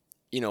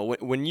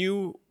 when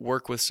you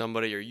work with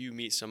somebody or you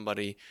meet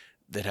somebody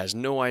that has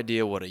no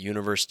idea what a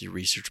university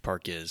research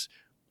park is,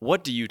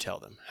 what do you tell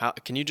them? How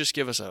can you just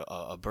give us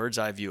a bird's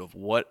eye view of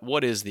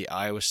what is the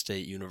Iowa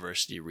State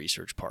University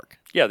Research Park?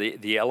 Yeah,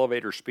 the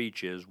elevator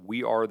speech is,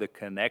 we are the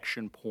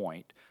connection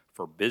point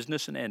for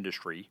business and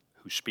industry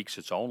who speaks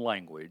its own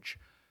language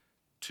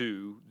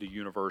to the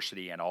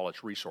university and all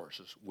its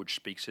resources, which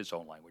speaks its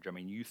own language. I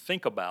mean, you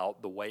think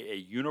about the way a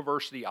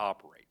university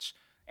operates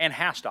and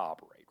has to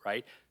operate,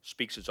 right?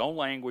 Speaks its own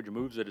language,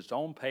 moves at its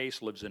own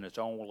pace, lives in its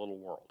own little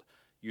world.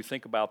 You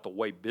think about the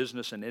way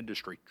business and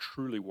industry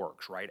truly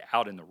works, right?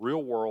 Out in the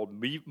real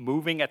world,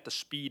 moving at the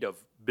speed of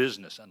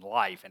business and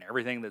life and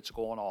everything that's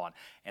going on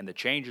and the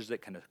changes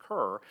that can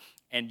occur.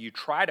 And you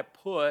try to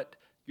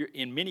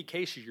in many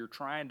cases, you're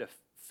trying to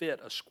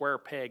fit a square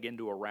peg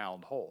into a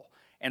round hole.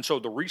 And so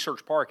the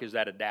research park is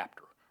that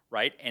adapter,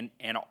 right? And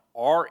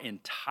our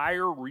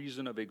entire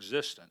reason of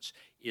existence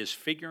is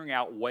figuring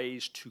out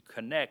ways to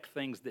connect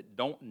things that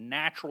don't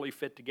naturally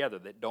fit together,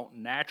 that don't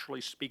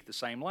naturally speak the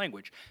same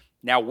language.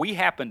 Now, we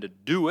happen to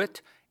do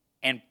it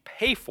and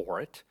pay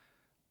for it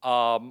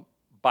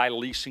by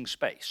leasing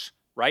space.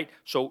 right?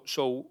 So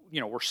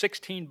we're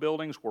 16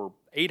 buildings, we're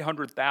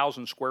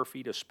 800,000 square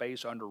feet of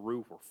space under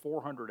roof, we're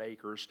 400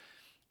 acres,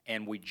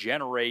 and we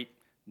generate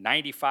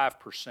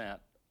 95%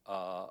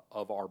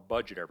 of our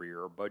budget every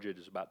year. Our budget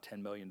is about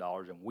 $10 million,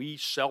 and we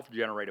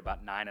self-generate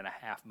about $9.5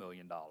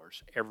 million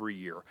every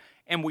year.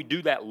 And we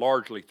do that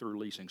largely through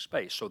leasing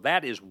space. So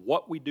that is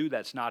what we do.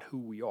 That's not who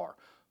we are.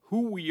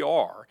 Who we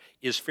are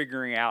is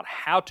figuring out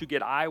how to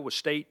get Iowa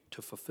State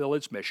to fulfill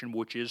its mission,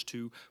 which is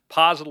to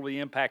positively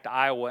impact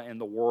Iowa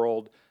and the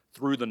world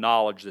through the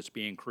knowledge that's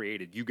being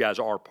created. You guys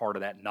are part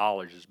of that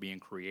knowledge that's being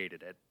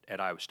created at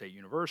Iowa State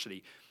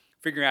University.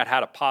 Figuring out how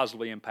to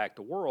positively impact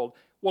the world.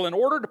 Well, in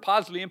order to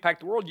positively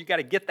impact the world, you got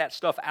to get that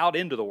stuff out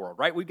into the world,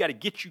 right? We've got to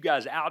get you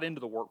guys out into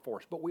the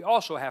workforce, but we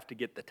also have to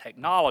get the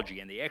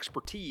technology and the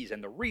expertise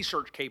and the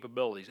research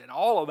capabilities and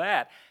all of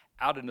that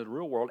out into the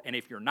real world. And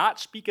if you're not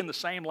speaking the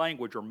same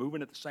language or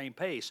moving at the same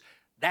pace,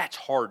 that's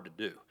hard to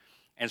do.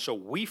 And so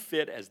we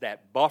fit as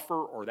that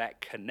buffer or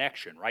that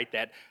connection, right?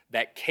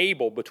 That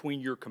cable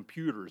between your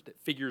computers that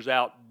figures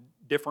out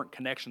different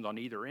connections on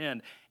either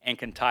end and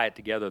can tie it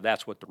together.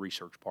 That's what the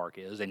research park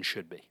is and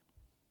should be.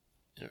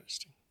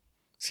 Interesting.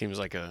 Seems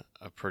like a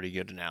pretty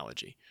good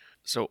analogy.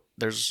 So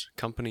there's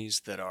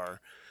companies that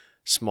are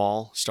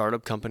small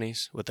startup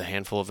companies with a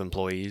handful of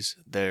employees.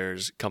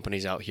 There's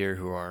companies out here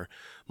who are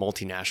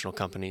multinational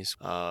companies.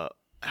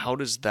 How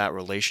does that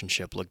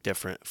relationship look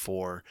different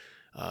for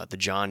the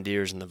John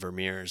Deeres and the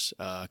Vermeers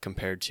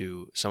compared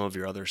to some of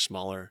your other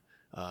smaller,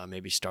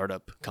 maybe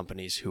startup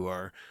companies who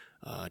are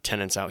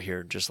tenants out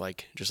here, just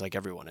like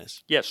everyone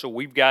is? Yeah, so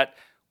we've got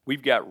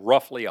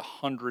roughly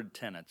 100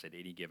 tenants at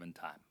any given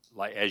time.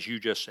 Like as you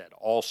just said,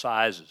 all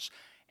sizes.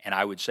 And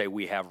I would say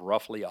we have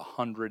roughly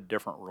 100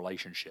 different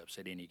relationships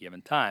at any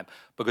given time.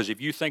 Because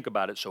if you think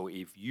about it, so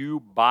if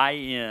you buy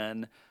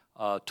in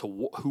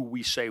to who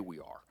we say we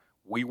are,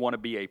 we want to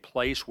be a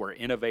place where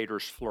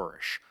innovators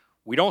flourish.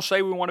 We don't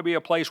say we want to be a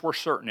place where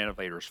certain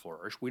innovators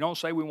flourish. We don't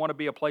say we want to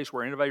be a place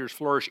where innovators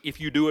flourish if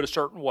you do it a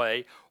certain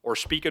way or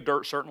speak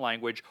a certain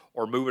language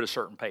or move at a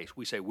certain pace.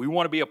 We say we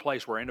want to be a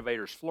place where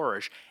innovators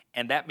flourish,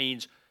 and that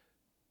means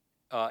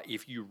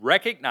if you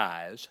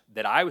recognize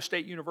that Iowa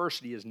State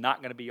University is not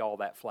going to be all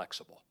that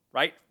flexible,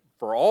 right?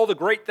 For all the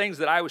great things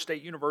that Iowa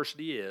State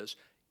University is,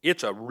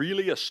 it's a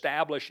really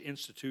established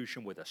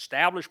institution with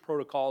established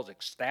protocols,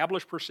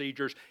 established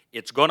procedures.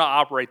 It's going to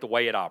operate the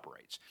way it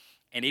operates.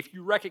 And if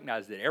you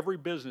recognize that every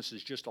business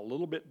is just a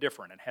little bit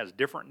different and has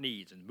different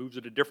needs and moves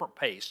at a different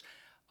pace,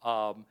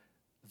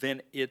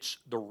 then it's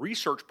the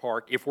research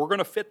park. If we're going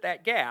to fit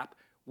that gap,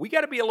 we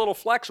got to be a little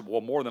flexible,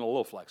 well, more than a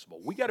little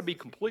flexible. We got to be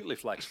completely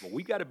flexible.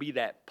 We got to be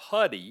that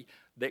putty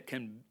that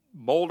can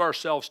mold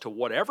ourselves to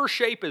whatever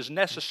shape is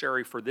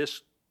necessary for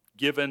this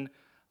given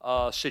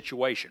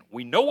situation.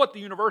 We know what the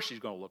university is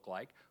going to look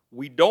like.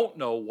 We don't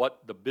know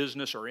what the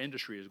business or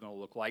industry is going to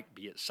look like,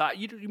 be it size.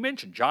 You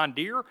mentioned John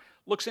Deere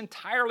looks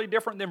entirely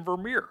different than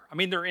Vermeer. I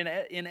mean, they're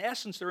in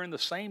essence, they're in the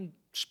same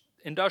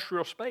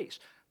industrial space.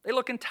 They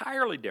look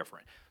entirely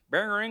different.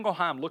 Boehringer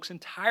Ingelheim looks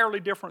entirely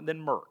different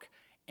than Merck.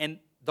 And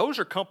those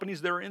are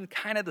companies that are in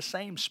kind of the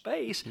same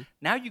space. Mm-hmm.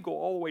 Now you go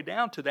all the way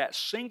down to that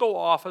single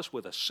office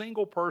with a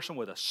single person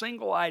with a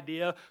single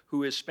idea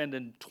who is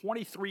spending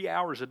 23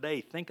 hours a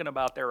day thinking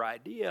about their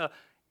idea.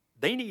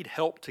 They need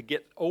help to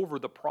get over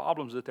the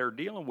problems that they're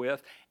dealing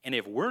with. And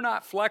if we're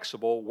not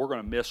flexible, we're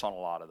going to miss on a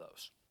lot of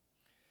those.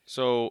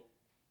 So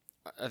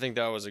I think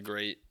that was a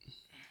great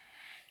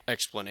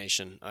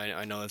explanation.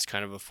 I know that's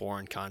kind of a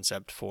foreign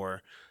concept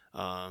for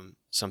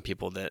some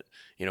people that,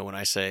 when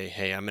I say,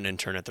 hey, I'm an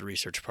intern at the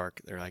research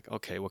park, they're like,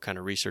 okay, what kind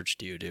of research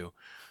do you do?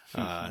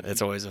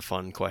 It's always a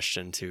fun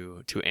question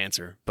to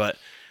answer. But,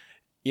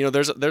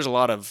 there's a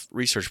lot of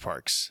research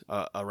parks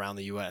around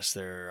the U.S.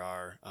 There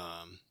are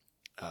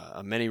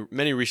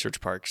many research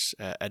parks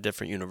at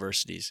different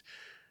universities.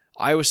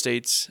 Iowa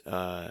State's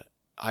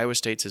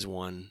has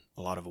won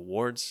a lot of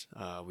awards.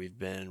 We've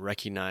been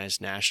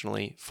recognized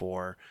nationally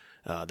for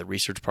the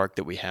research park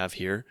that we have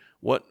here.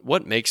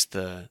 What makes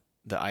the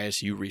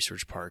ISU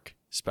Research Park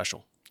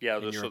special,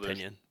 in your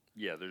opinion?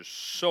 There's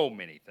so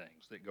many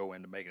things that go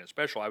into making it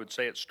special. I would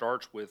say it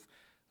starts with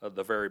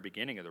the very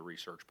beginning of the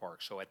research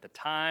park. So at the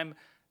time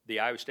the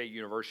Iowa State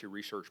University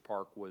Research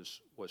Park was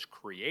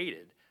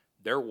created,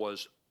 there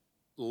was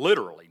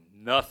literally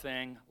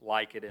nothing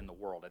like it in the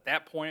world. At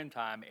that point in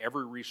time,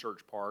 every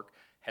research park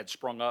had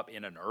sprung up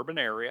in an urban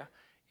area.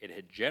 It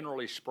had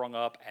generally sprung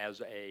up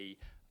as a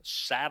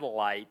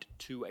satellite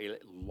to a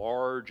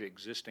large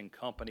existing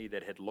company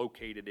that had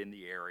located in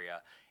the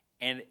area,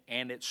 and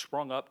it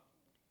sprung up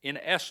in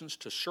essence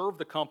to serve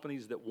the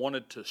companies that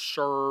wanted to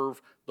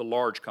serve the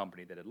large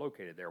company that had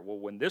located there. Well,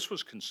 when this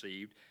was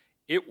conceived,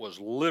 it was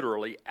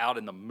literally out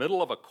in the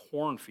middle of a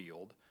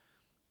cornfield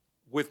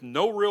with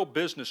no real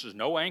businesses,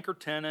 no anchor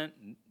tenant,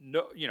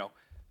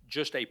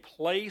 just a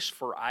place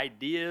for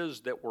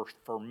ideas that were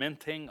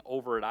fermenting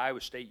over at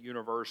Iowa State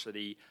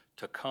University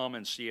to come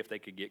and see if they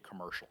could get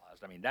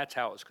commercialized. I mean, that's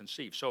how it was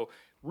conceived. So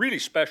really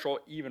special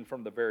even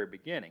from the very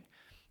beginning.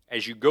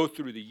 as you go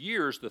through the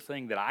years, the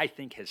thing that I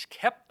think has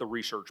kept the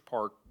research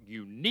park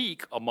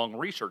unique among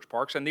research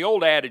parks, and the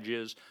old adage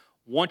is,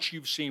 once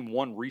you've seen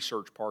one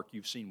research park,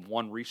 you've seen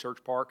one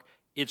research park.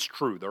 It's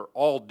true. They're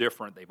all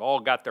different. They've all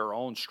got their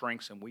own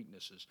strengths and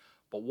weaknesses.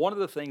 But one of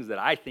the things that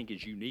I think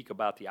is unique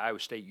about the Iowa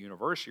State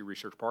University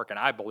Research Park, and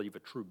I believe a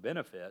true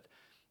benefit,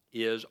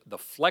 is the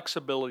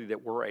flexibility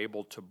that we're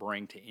able to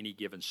bring to any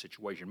given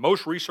situation.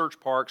 Most research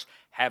parks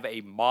have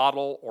a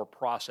model or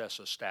process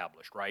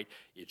established, right?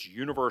 It's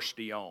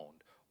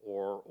university-owned,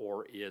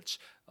 or it's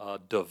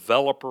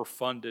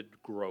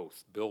developer-funded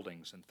growth,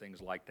 buildings and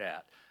things like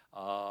that.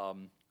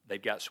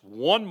 They've got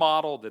one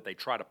model that they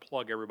try to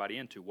plug everybody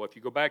into. Well, if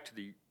you go back to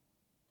the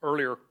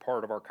earlier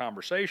part of our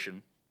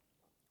conversation,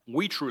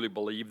 we truly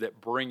believe that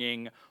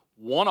bringing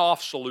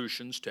one-off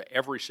solutions to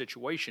every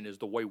situation is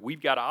the way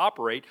we've got to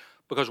operate,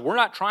 because we're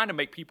not trying to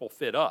make people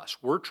fit us.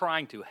 We're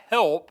trying to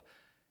help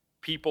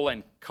people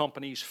and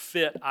companies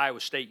fit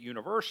Iowa State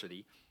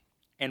University,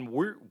 and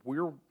we're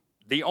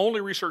the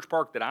only research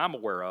park that I'm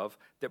aware of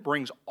that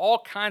brings all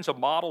kinds of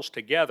models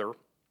together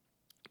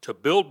to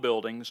build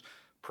buildings,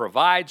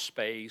 provide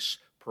space,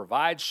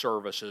 provide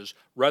services,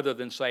 rather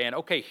than saying,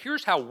 okay,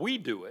 here's how we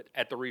do it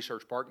at the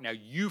research park, now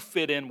you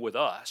fit in with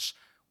us.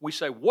 We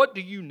say, what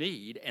do you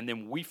need? And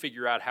then we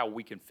figure out how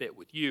we can fit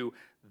with you.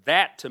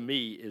 That, to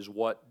me, is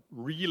what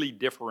really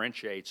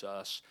differentiates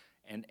us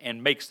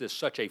and makes this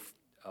such a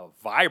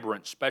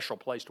vibrant, special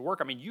place to work.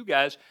 I mean, you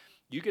guys,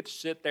 you get to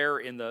sit there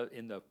in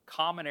the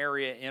common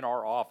area in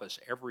our office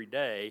every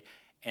day,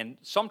 and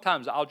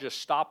sometimes I'll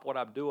just stop what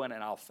I'm doing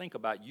and I'll think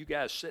about you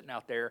guys sitting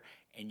out there,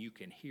 and you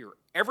can hear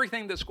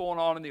everything that's going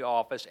on in the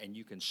office, and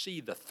you can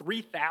see the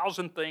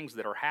 3,000 things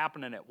that are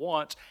happening at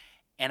once.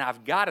 And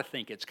I've got to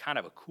think it's kind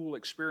of a cool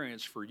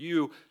experience for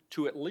you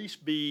to at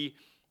least be,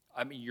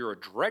 I mean, you're a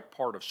direct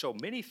part of so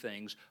many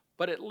things,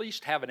 but at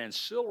least have an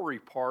ancillary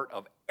part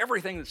of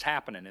everything that's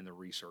happening in the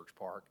research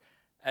park.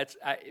 That's,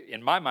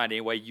 in my mind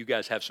anyway, you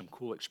guys have some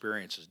cool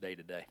experiences day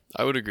to day.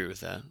 I would agree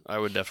with that. I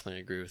would definitely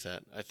agree with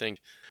that. I think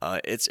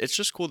it's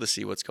just cool to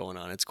see what's going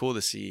on. It's cool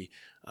to see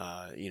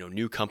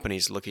new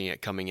companies looking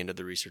at coming into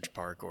the research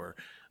park, or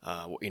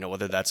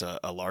whether that's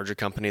a larger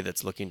company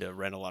that's looking to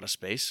rent a lot of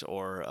space,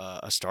 or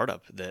a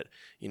startup that,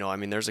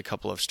 there's a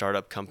couple of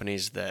startup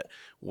companies that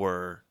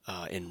were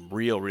in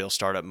real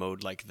startup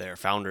mode, like their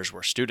founders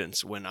were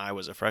students when I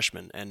was a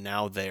freshman, and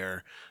now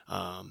they're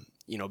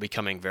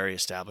becoming very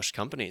established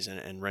companies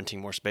and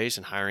renting more space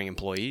and hiring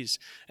employees,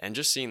 and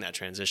just seeing that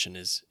transition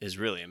is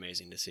really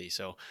amazing to see.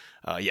 So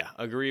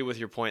agree with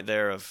your point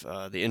there of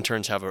the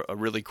interns have a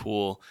really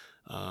cool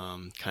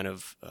kind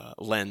of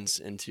lens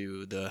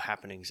into the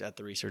happenings at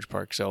the research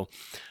park. So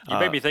you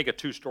made me think of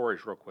two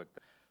stories real quick.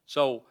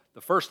 So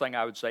the first thing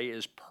I would say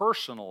is,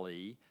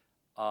 personally,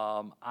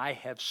 I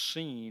have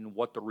seen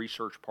what the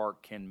research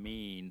park can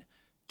mean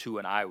to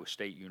an Iowa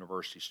State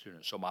University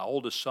student. So my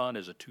oldest son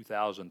is a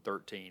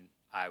 2013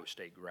 Iowa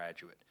State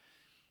graduate,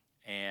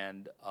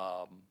 and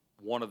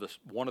one of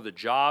the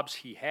jobs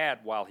he had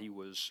while he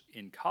was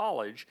in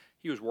college,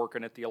 he was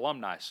working at the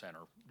Alumni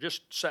Center,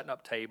 just setting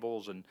up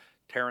tables and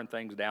tearing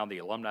things down. The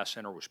Alumni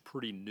Center was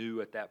pretty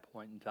new at that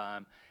point in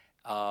time,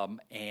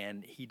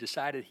 and he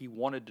decided he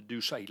wanted to do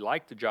so. He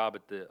liked the job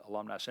at the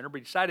Alumni Center, but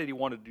he decided he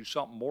wanted to do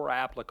something more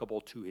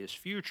applicable to his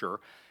future.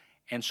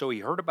 And so he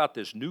heard about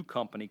this new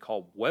company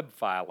called Web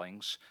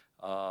Filings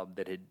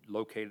that had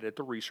located at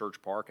the research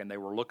park, and they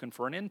were looking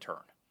for an intern.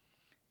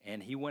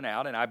 And he went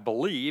out, and I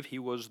believe he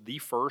was the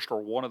first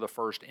or one of the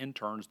first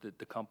interns that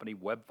the company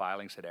Web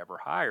Filings had ever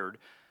hired.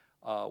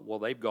 Well,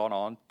 they've gone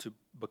on to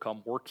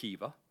become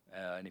Workiva,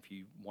 and if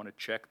you want to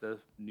check the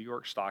New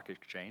York Stock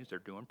Exchange, they're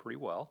doing pretty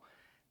well.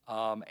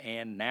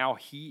 And now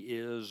he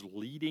is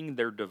leading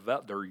their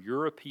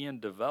European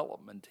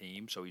development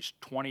team. So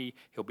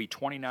he'll be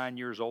 29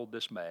 years old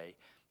this May,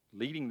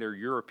 leading their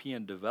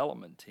European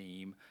development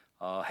team,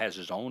 has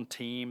his own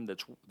team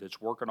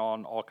that's working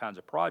on all kinds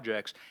of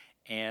projects.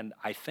 And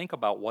I think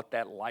about what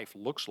that life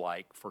looks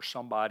like for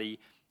somebody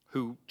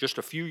who just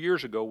a few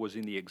years ago was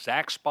in the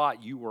exact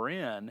spot you were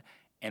in,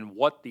 and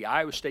what the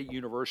Iowa State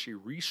University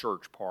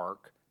Research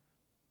Park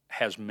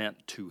has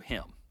meant to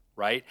him.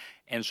 Right?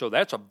 And so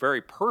that's a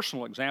very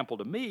personal example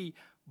to me,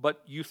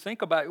 but you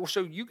think about it.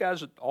 So you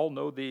guys all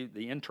know the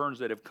interns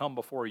that have come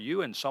before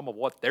you and some of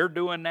what they're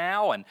doing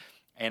now,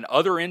 and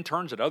other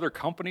interns at other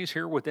companies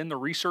here within the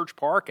research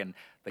park and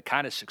the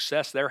kind of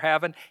success they're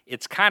having.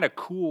 It's kind of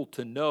cool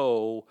to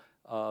know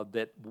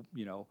that,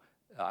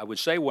 I would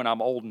say when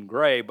I'm old and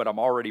gray, but I'm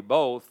already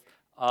both,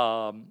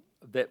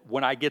 that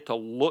when I get to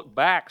look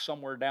back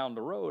somewhere down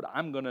the road,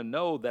 I'm going to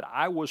know that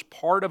I was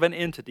part of an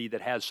entity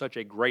that has such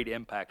a great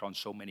impact on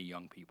so many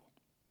young people.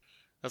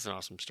 That's an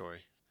awesome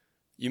story.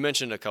 You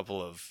mentioned a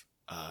couple of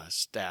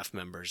staff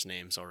members'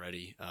 names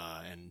already,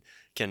 and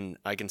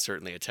I can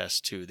certainly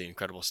attest to the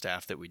incredible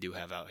staff that we do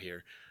have out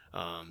here.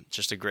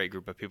 Just a great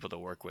group of people to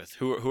work with.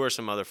 Who are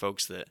some other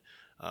folks that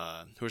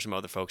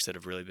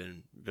have really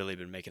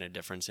been making a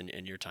difference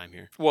in your time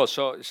here? Well,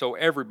 so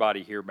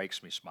everybody here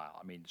makes me smile.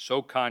 I mean,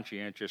 so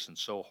conscientious and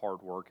so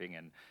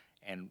hardworking,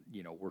 And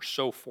we're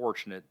so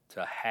fortunate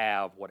to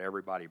have what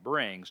everybody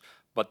brings.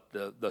 But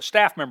the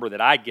staff member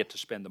that I get to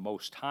spend the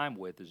most time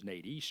with is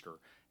Nate Easter,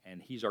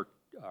 and he's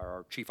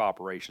our Chief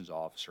Operations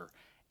Officer.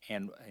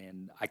 And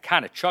I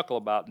kind of chuckle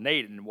about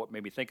Nate, and what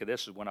made me think of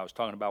this is when I was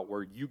talking about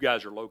where you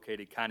guys are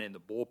located, kind of in the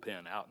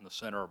bullpen out in the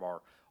center of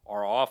our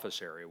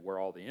office area where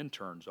all the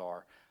interns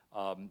are.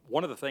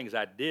 One of the things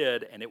I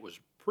did, and it was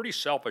pretty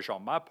selfish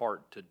on my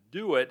part to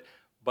do it,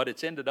 but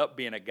it's ended up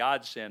being a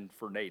godsend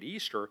for Nate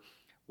Easter.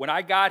 When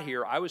I got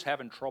here, I was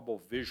having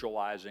trouble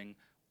visualizing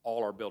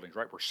all our buildings,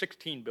 right? We're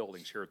 16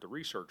 buildings here at the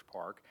Research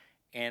Park.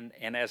 And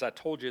as I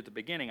told you at the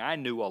beginning, I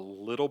knew a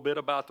little bit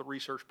about the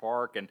Research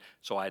Park, and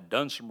so I had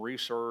done some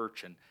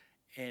research,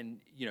 and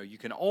you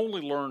can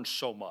only learn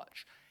so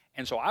much.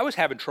 And so I was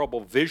having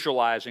trouble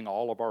visualizing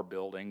all of our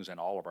buildings and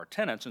all of our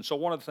tenants. And so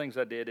one of the things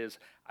I did is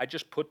I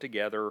just put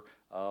together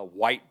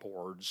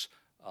whiteboards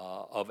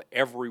of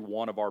every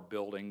one of our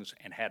buildings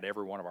and had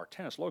every one of our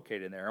tenants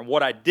located in there. And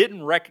what I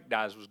didn't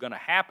recognize was going to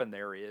happen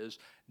there is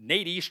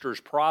Nate Easter's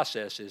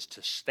process is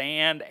to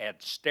stand and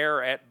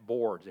stare at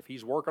boards. If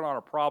he's working on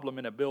a problem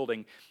in a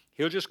building,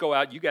 he'll just go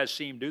out. You guys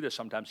see him do this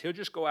sometimes. He'll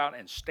just go out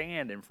and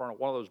stand in front of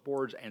one of those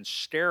boards and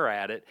stare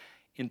at it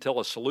until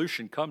a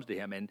solution comes to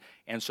him.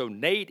 And so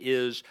Nate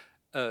is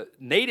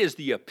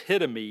the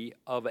epitome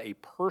of a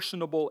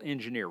personable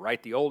engineer,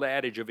 right? The old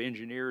adage of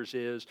engineers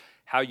is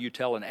how you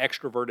tell an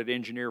extroverted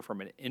engineer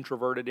from an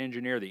introverted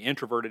engineer. The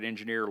introverted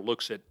engineer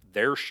looks at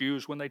their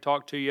shoes when they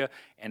talk to you,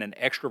 and an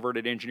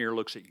extroverted engineer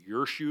looks at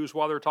your shoes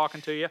while they're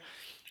talking to you.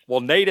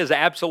 Well, Nate is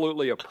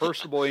absolutely a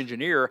personable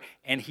engineer,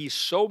 and he's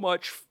so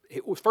much,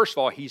 first of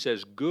all, he's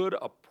as good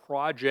a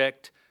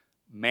project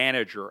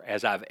manager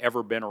as I've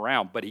ever been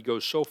around, but he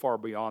goes so far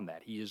beyond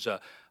that. He is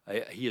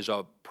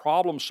a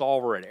problem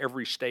solver at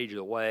every stage of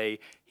the way.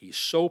 He's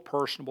so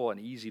personable and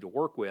easy to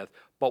work with.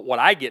 But what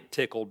I get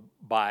tickled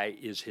by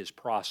is his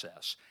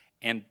process.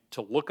 And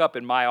to look up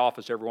in my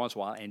office every once in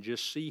a while and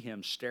just see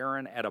him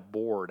staring at a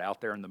board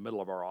out there in the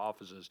middle of our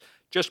offices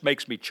just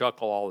makes me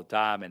chuckle all the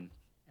time. And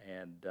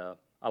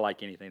I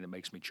like anything that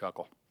makes me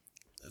chuckle.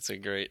 That's a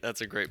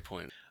great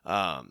point.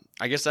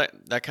 I guess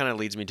that kind of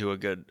leads me to a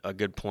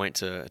good point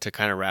to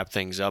kind of wrap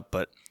things up.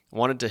 But I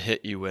wanted to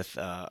hit you with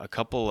a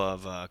couple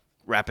of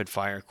rapid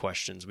fire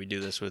questions. We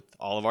do this with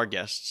all of our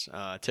guests.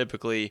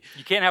 Typically,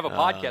 you can't have a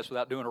podcast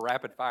without doing a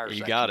rapid fire.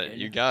 You got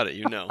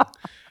it.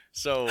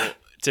 So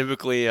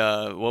typically,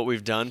 what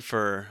we've done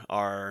for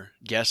our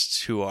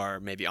guests who are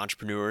maybe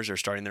entrepreneurs or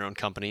starting their own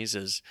companies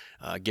is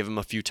give them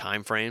a few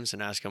time frames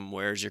and ask them,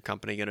 where's your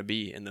company going to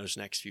be in those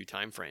next few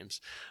time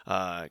frames?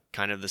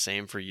 Kind of the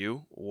same for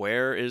you.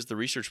 Where is the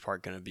Research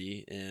Park going to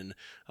be in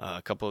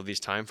a couple of these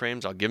time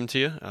frames? I'll give them to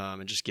you,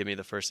 and just give me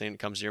the first thing that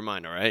comes to your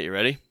mind. All right, you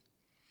ready?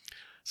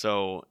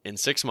 So in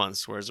 6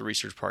 months, where's the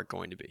Research Park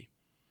going to be?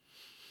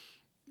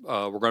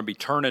 We're going to be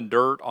turning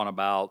dirt on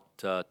about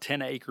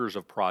 10 acres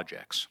of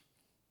projects.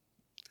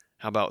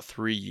 How about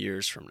 3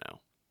 years from now?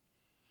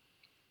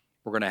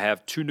 We're going to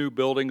have 2 new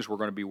buildings. We're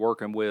going to be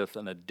working with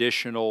an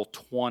additional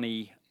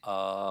 20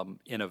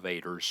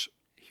 innovators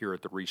here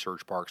at the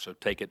Research Park, so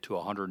take it to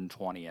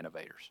 120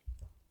 innovators.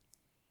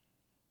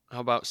 How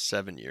about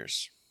 7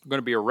 years? We're going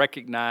to be a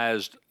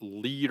recognized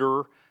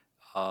leader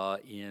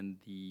in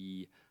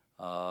the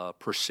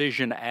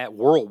precision ag,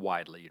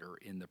 worldwide leader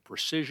in the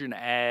precision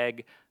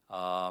ag,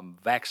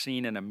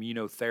 vaccine and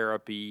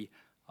immunotherapy,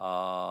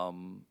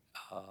 and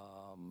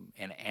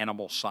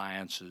animal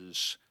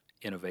sciences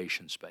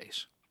innovation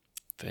space.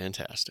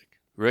 Fantastic.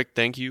 Rick,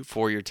 thank you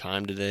for your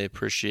time today.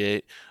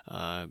 Appreciate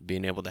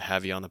being able to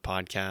have you on the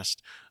podcast.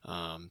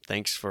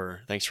 Thanks for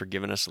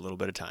giving us a little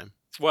bit of time.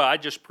 Well, I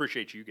just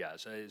appreciate you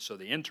guys. So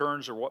the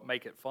interns are what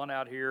make it fun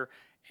out here,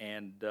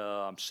 and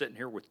I'm sitting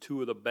here with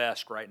 2 of the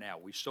best right now.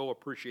 We so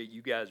appreciate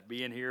you guys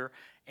being here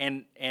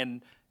and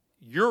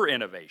your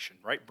innovation,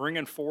 right?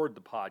 Bringing forward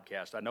the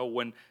podcast. I know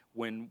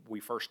when we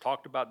first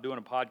talked about doing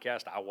a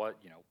podcast, I was,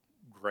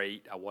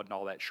 great. I wasn't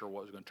all that sure what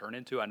it was going to turn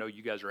into. I know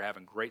you guys are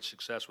having great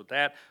success with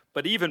that.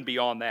 But even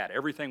beyond that,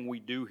 everything we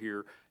do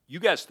here, you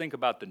guys think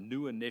about the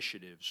new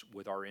initiatives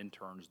with our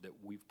interns that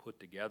we've put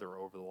together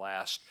over the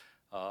last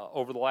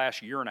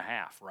year and a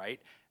half, right?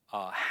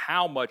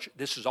 How much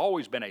this has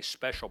always been a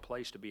special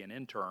place to be an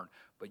intern,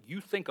 but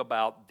you think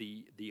about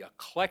the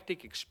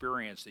eclectic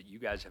experience that you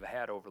guys have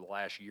had over the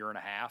last year and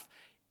a half.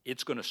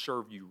 It's going to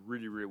serve you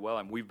really, really well,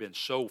 and we've been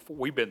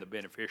the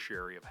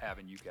beneficiary of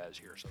having you guys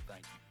here. So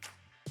thank you.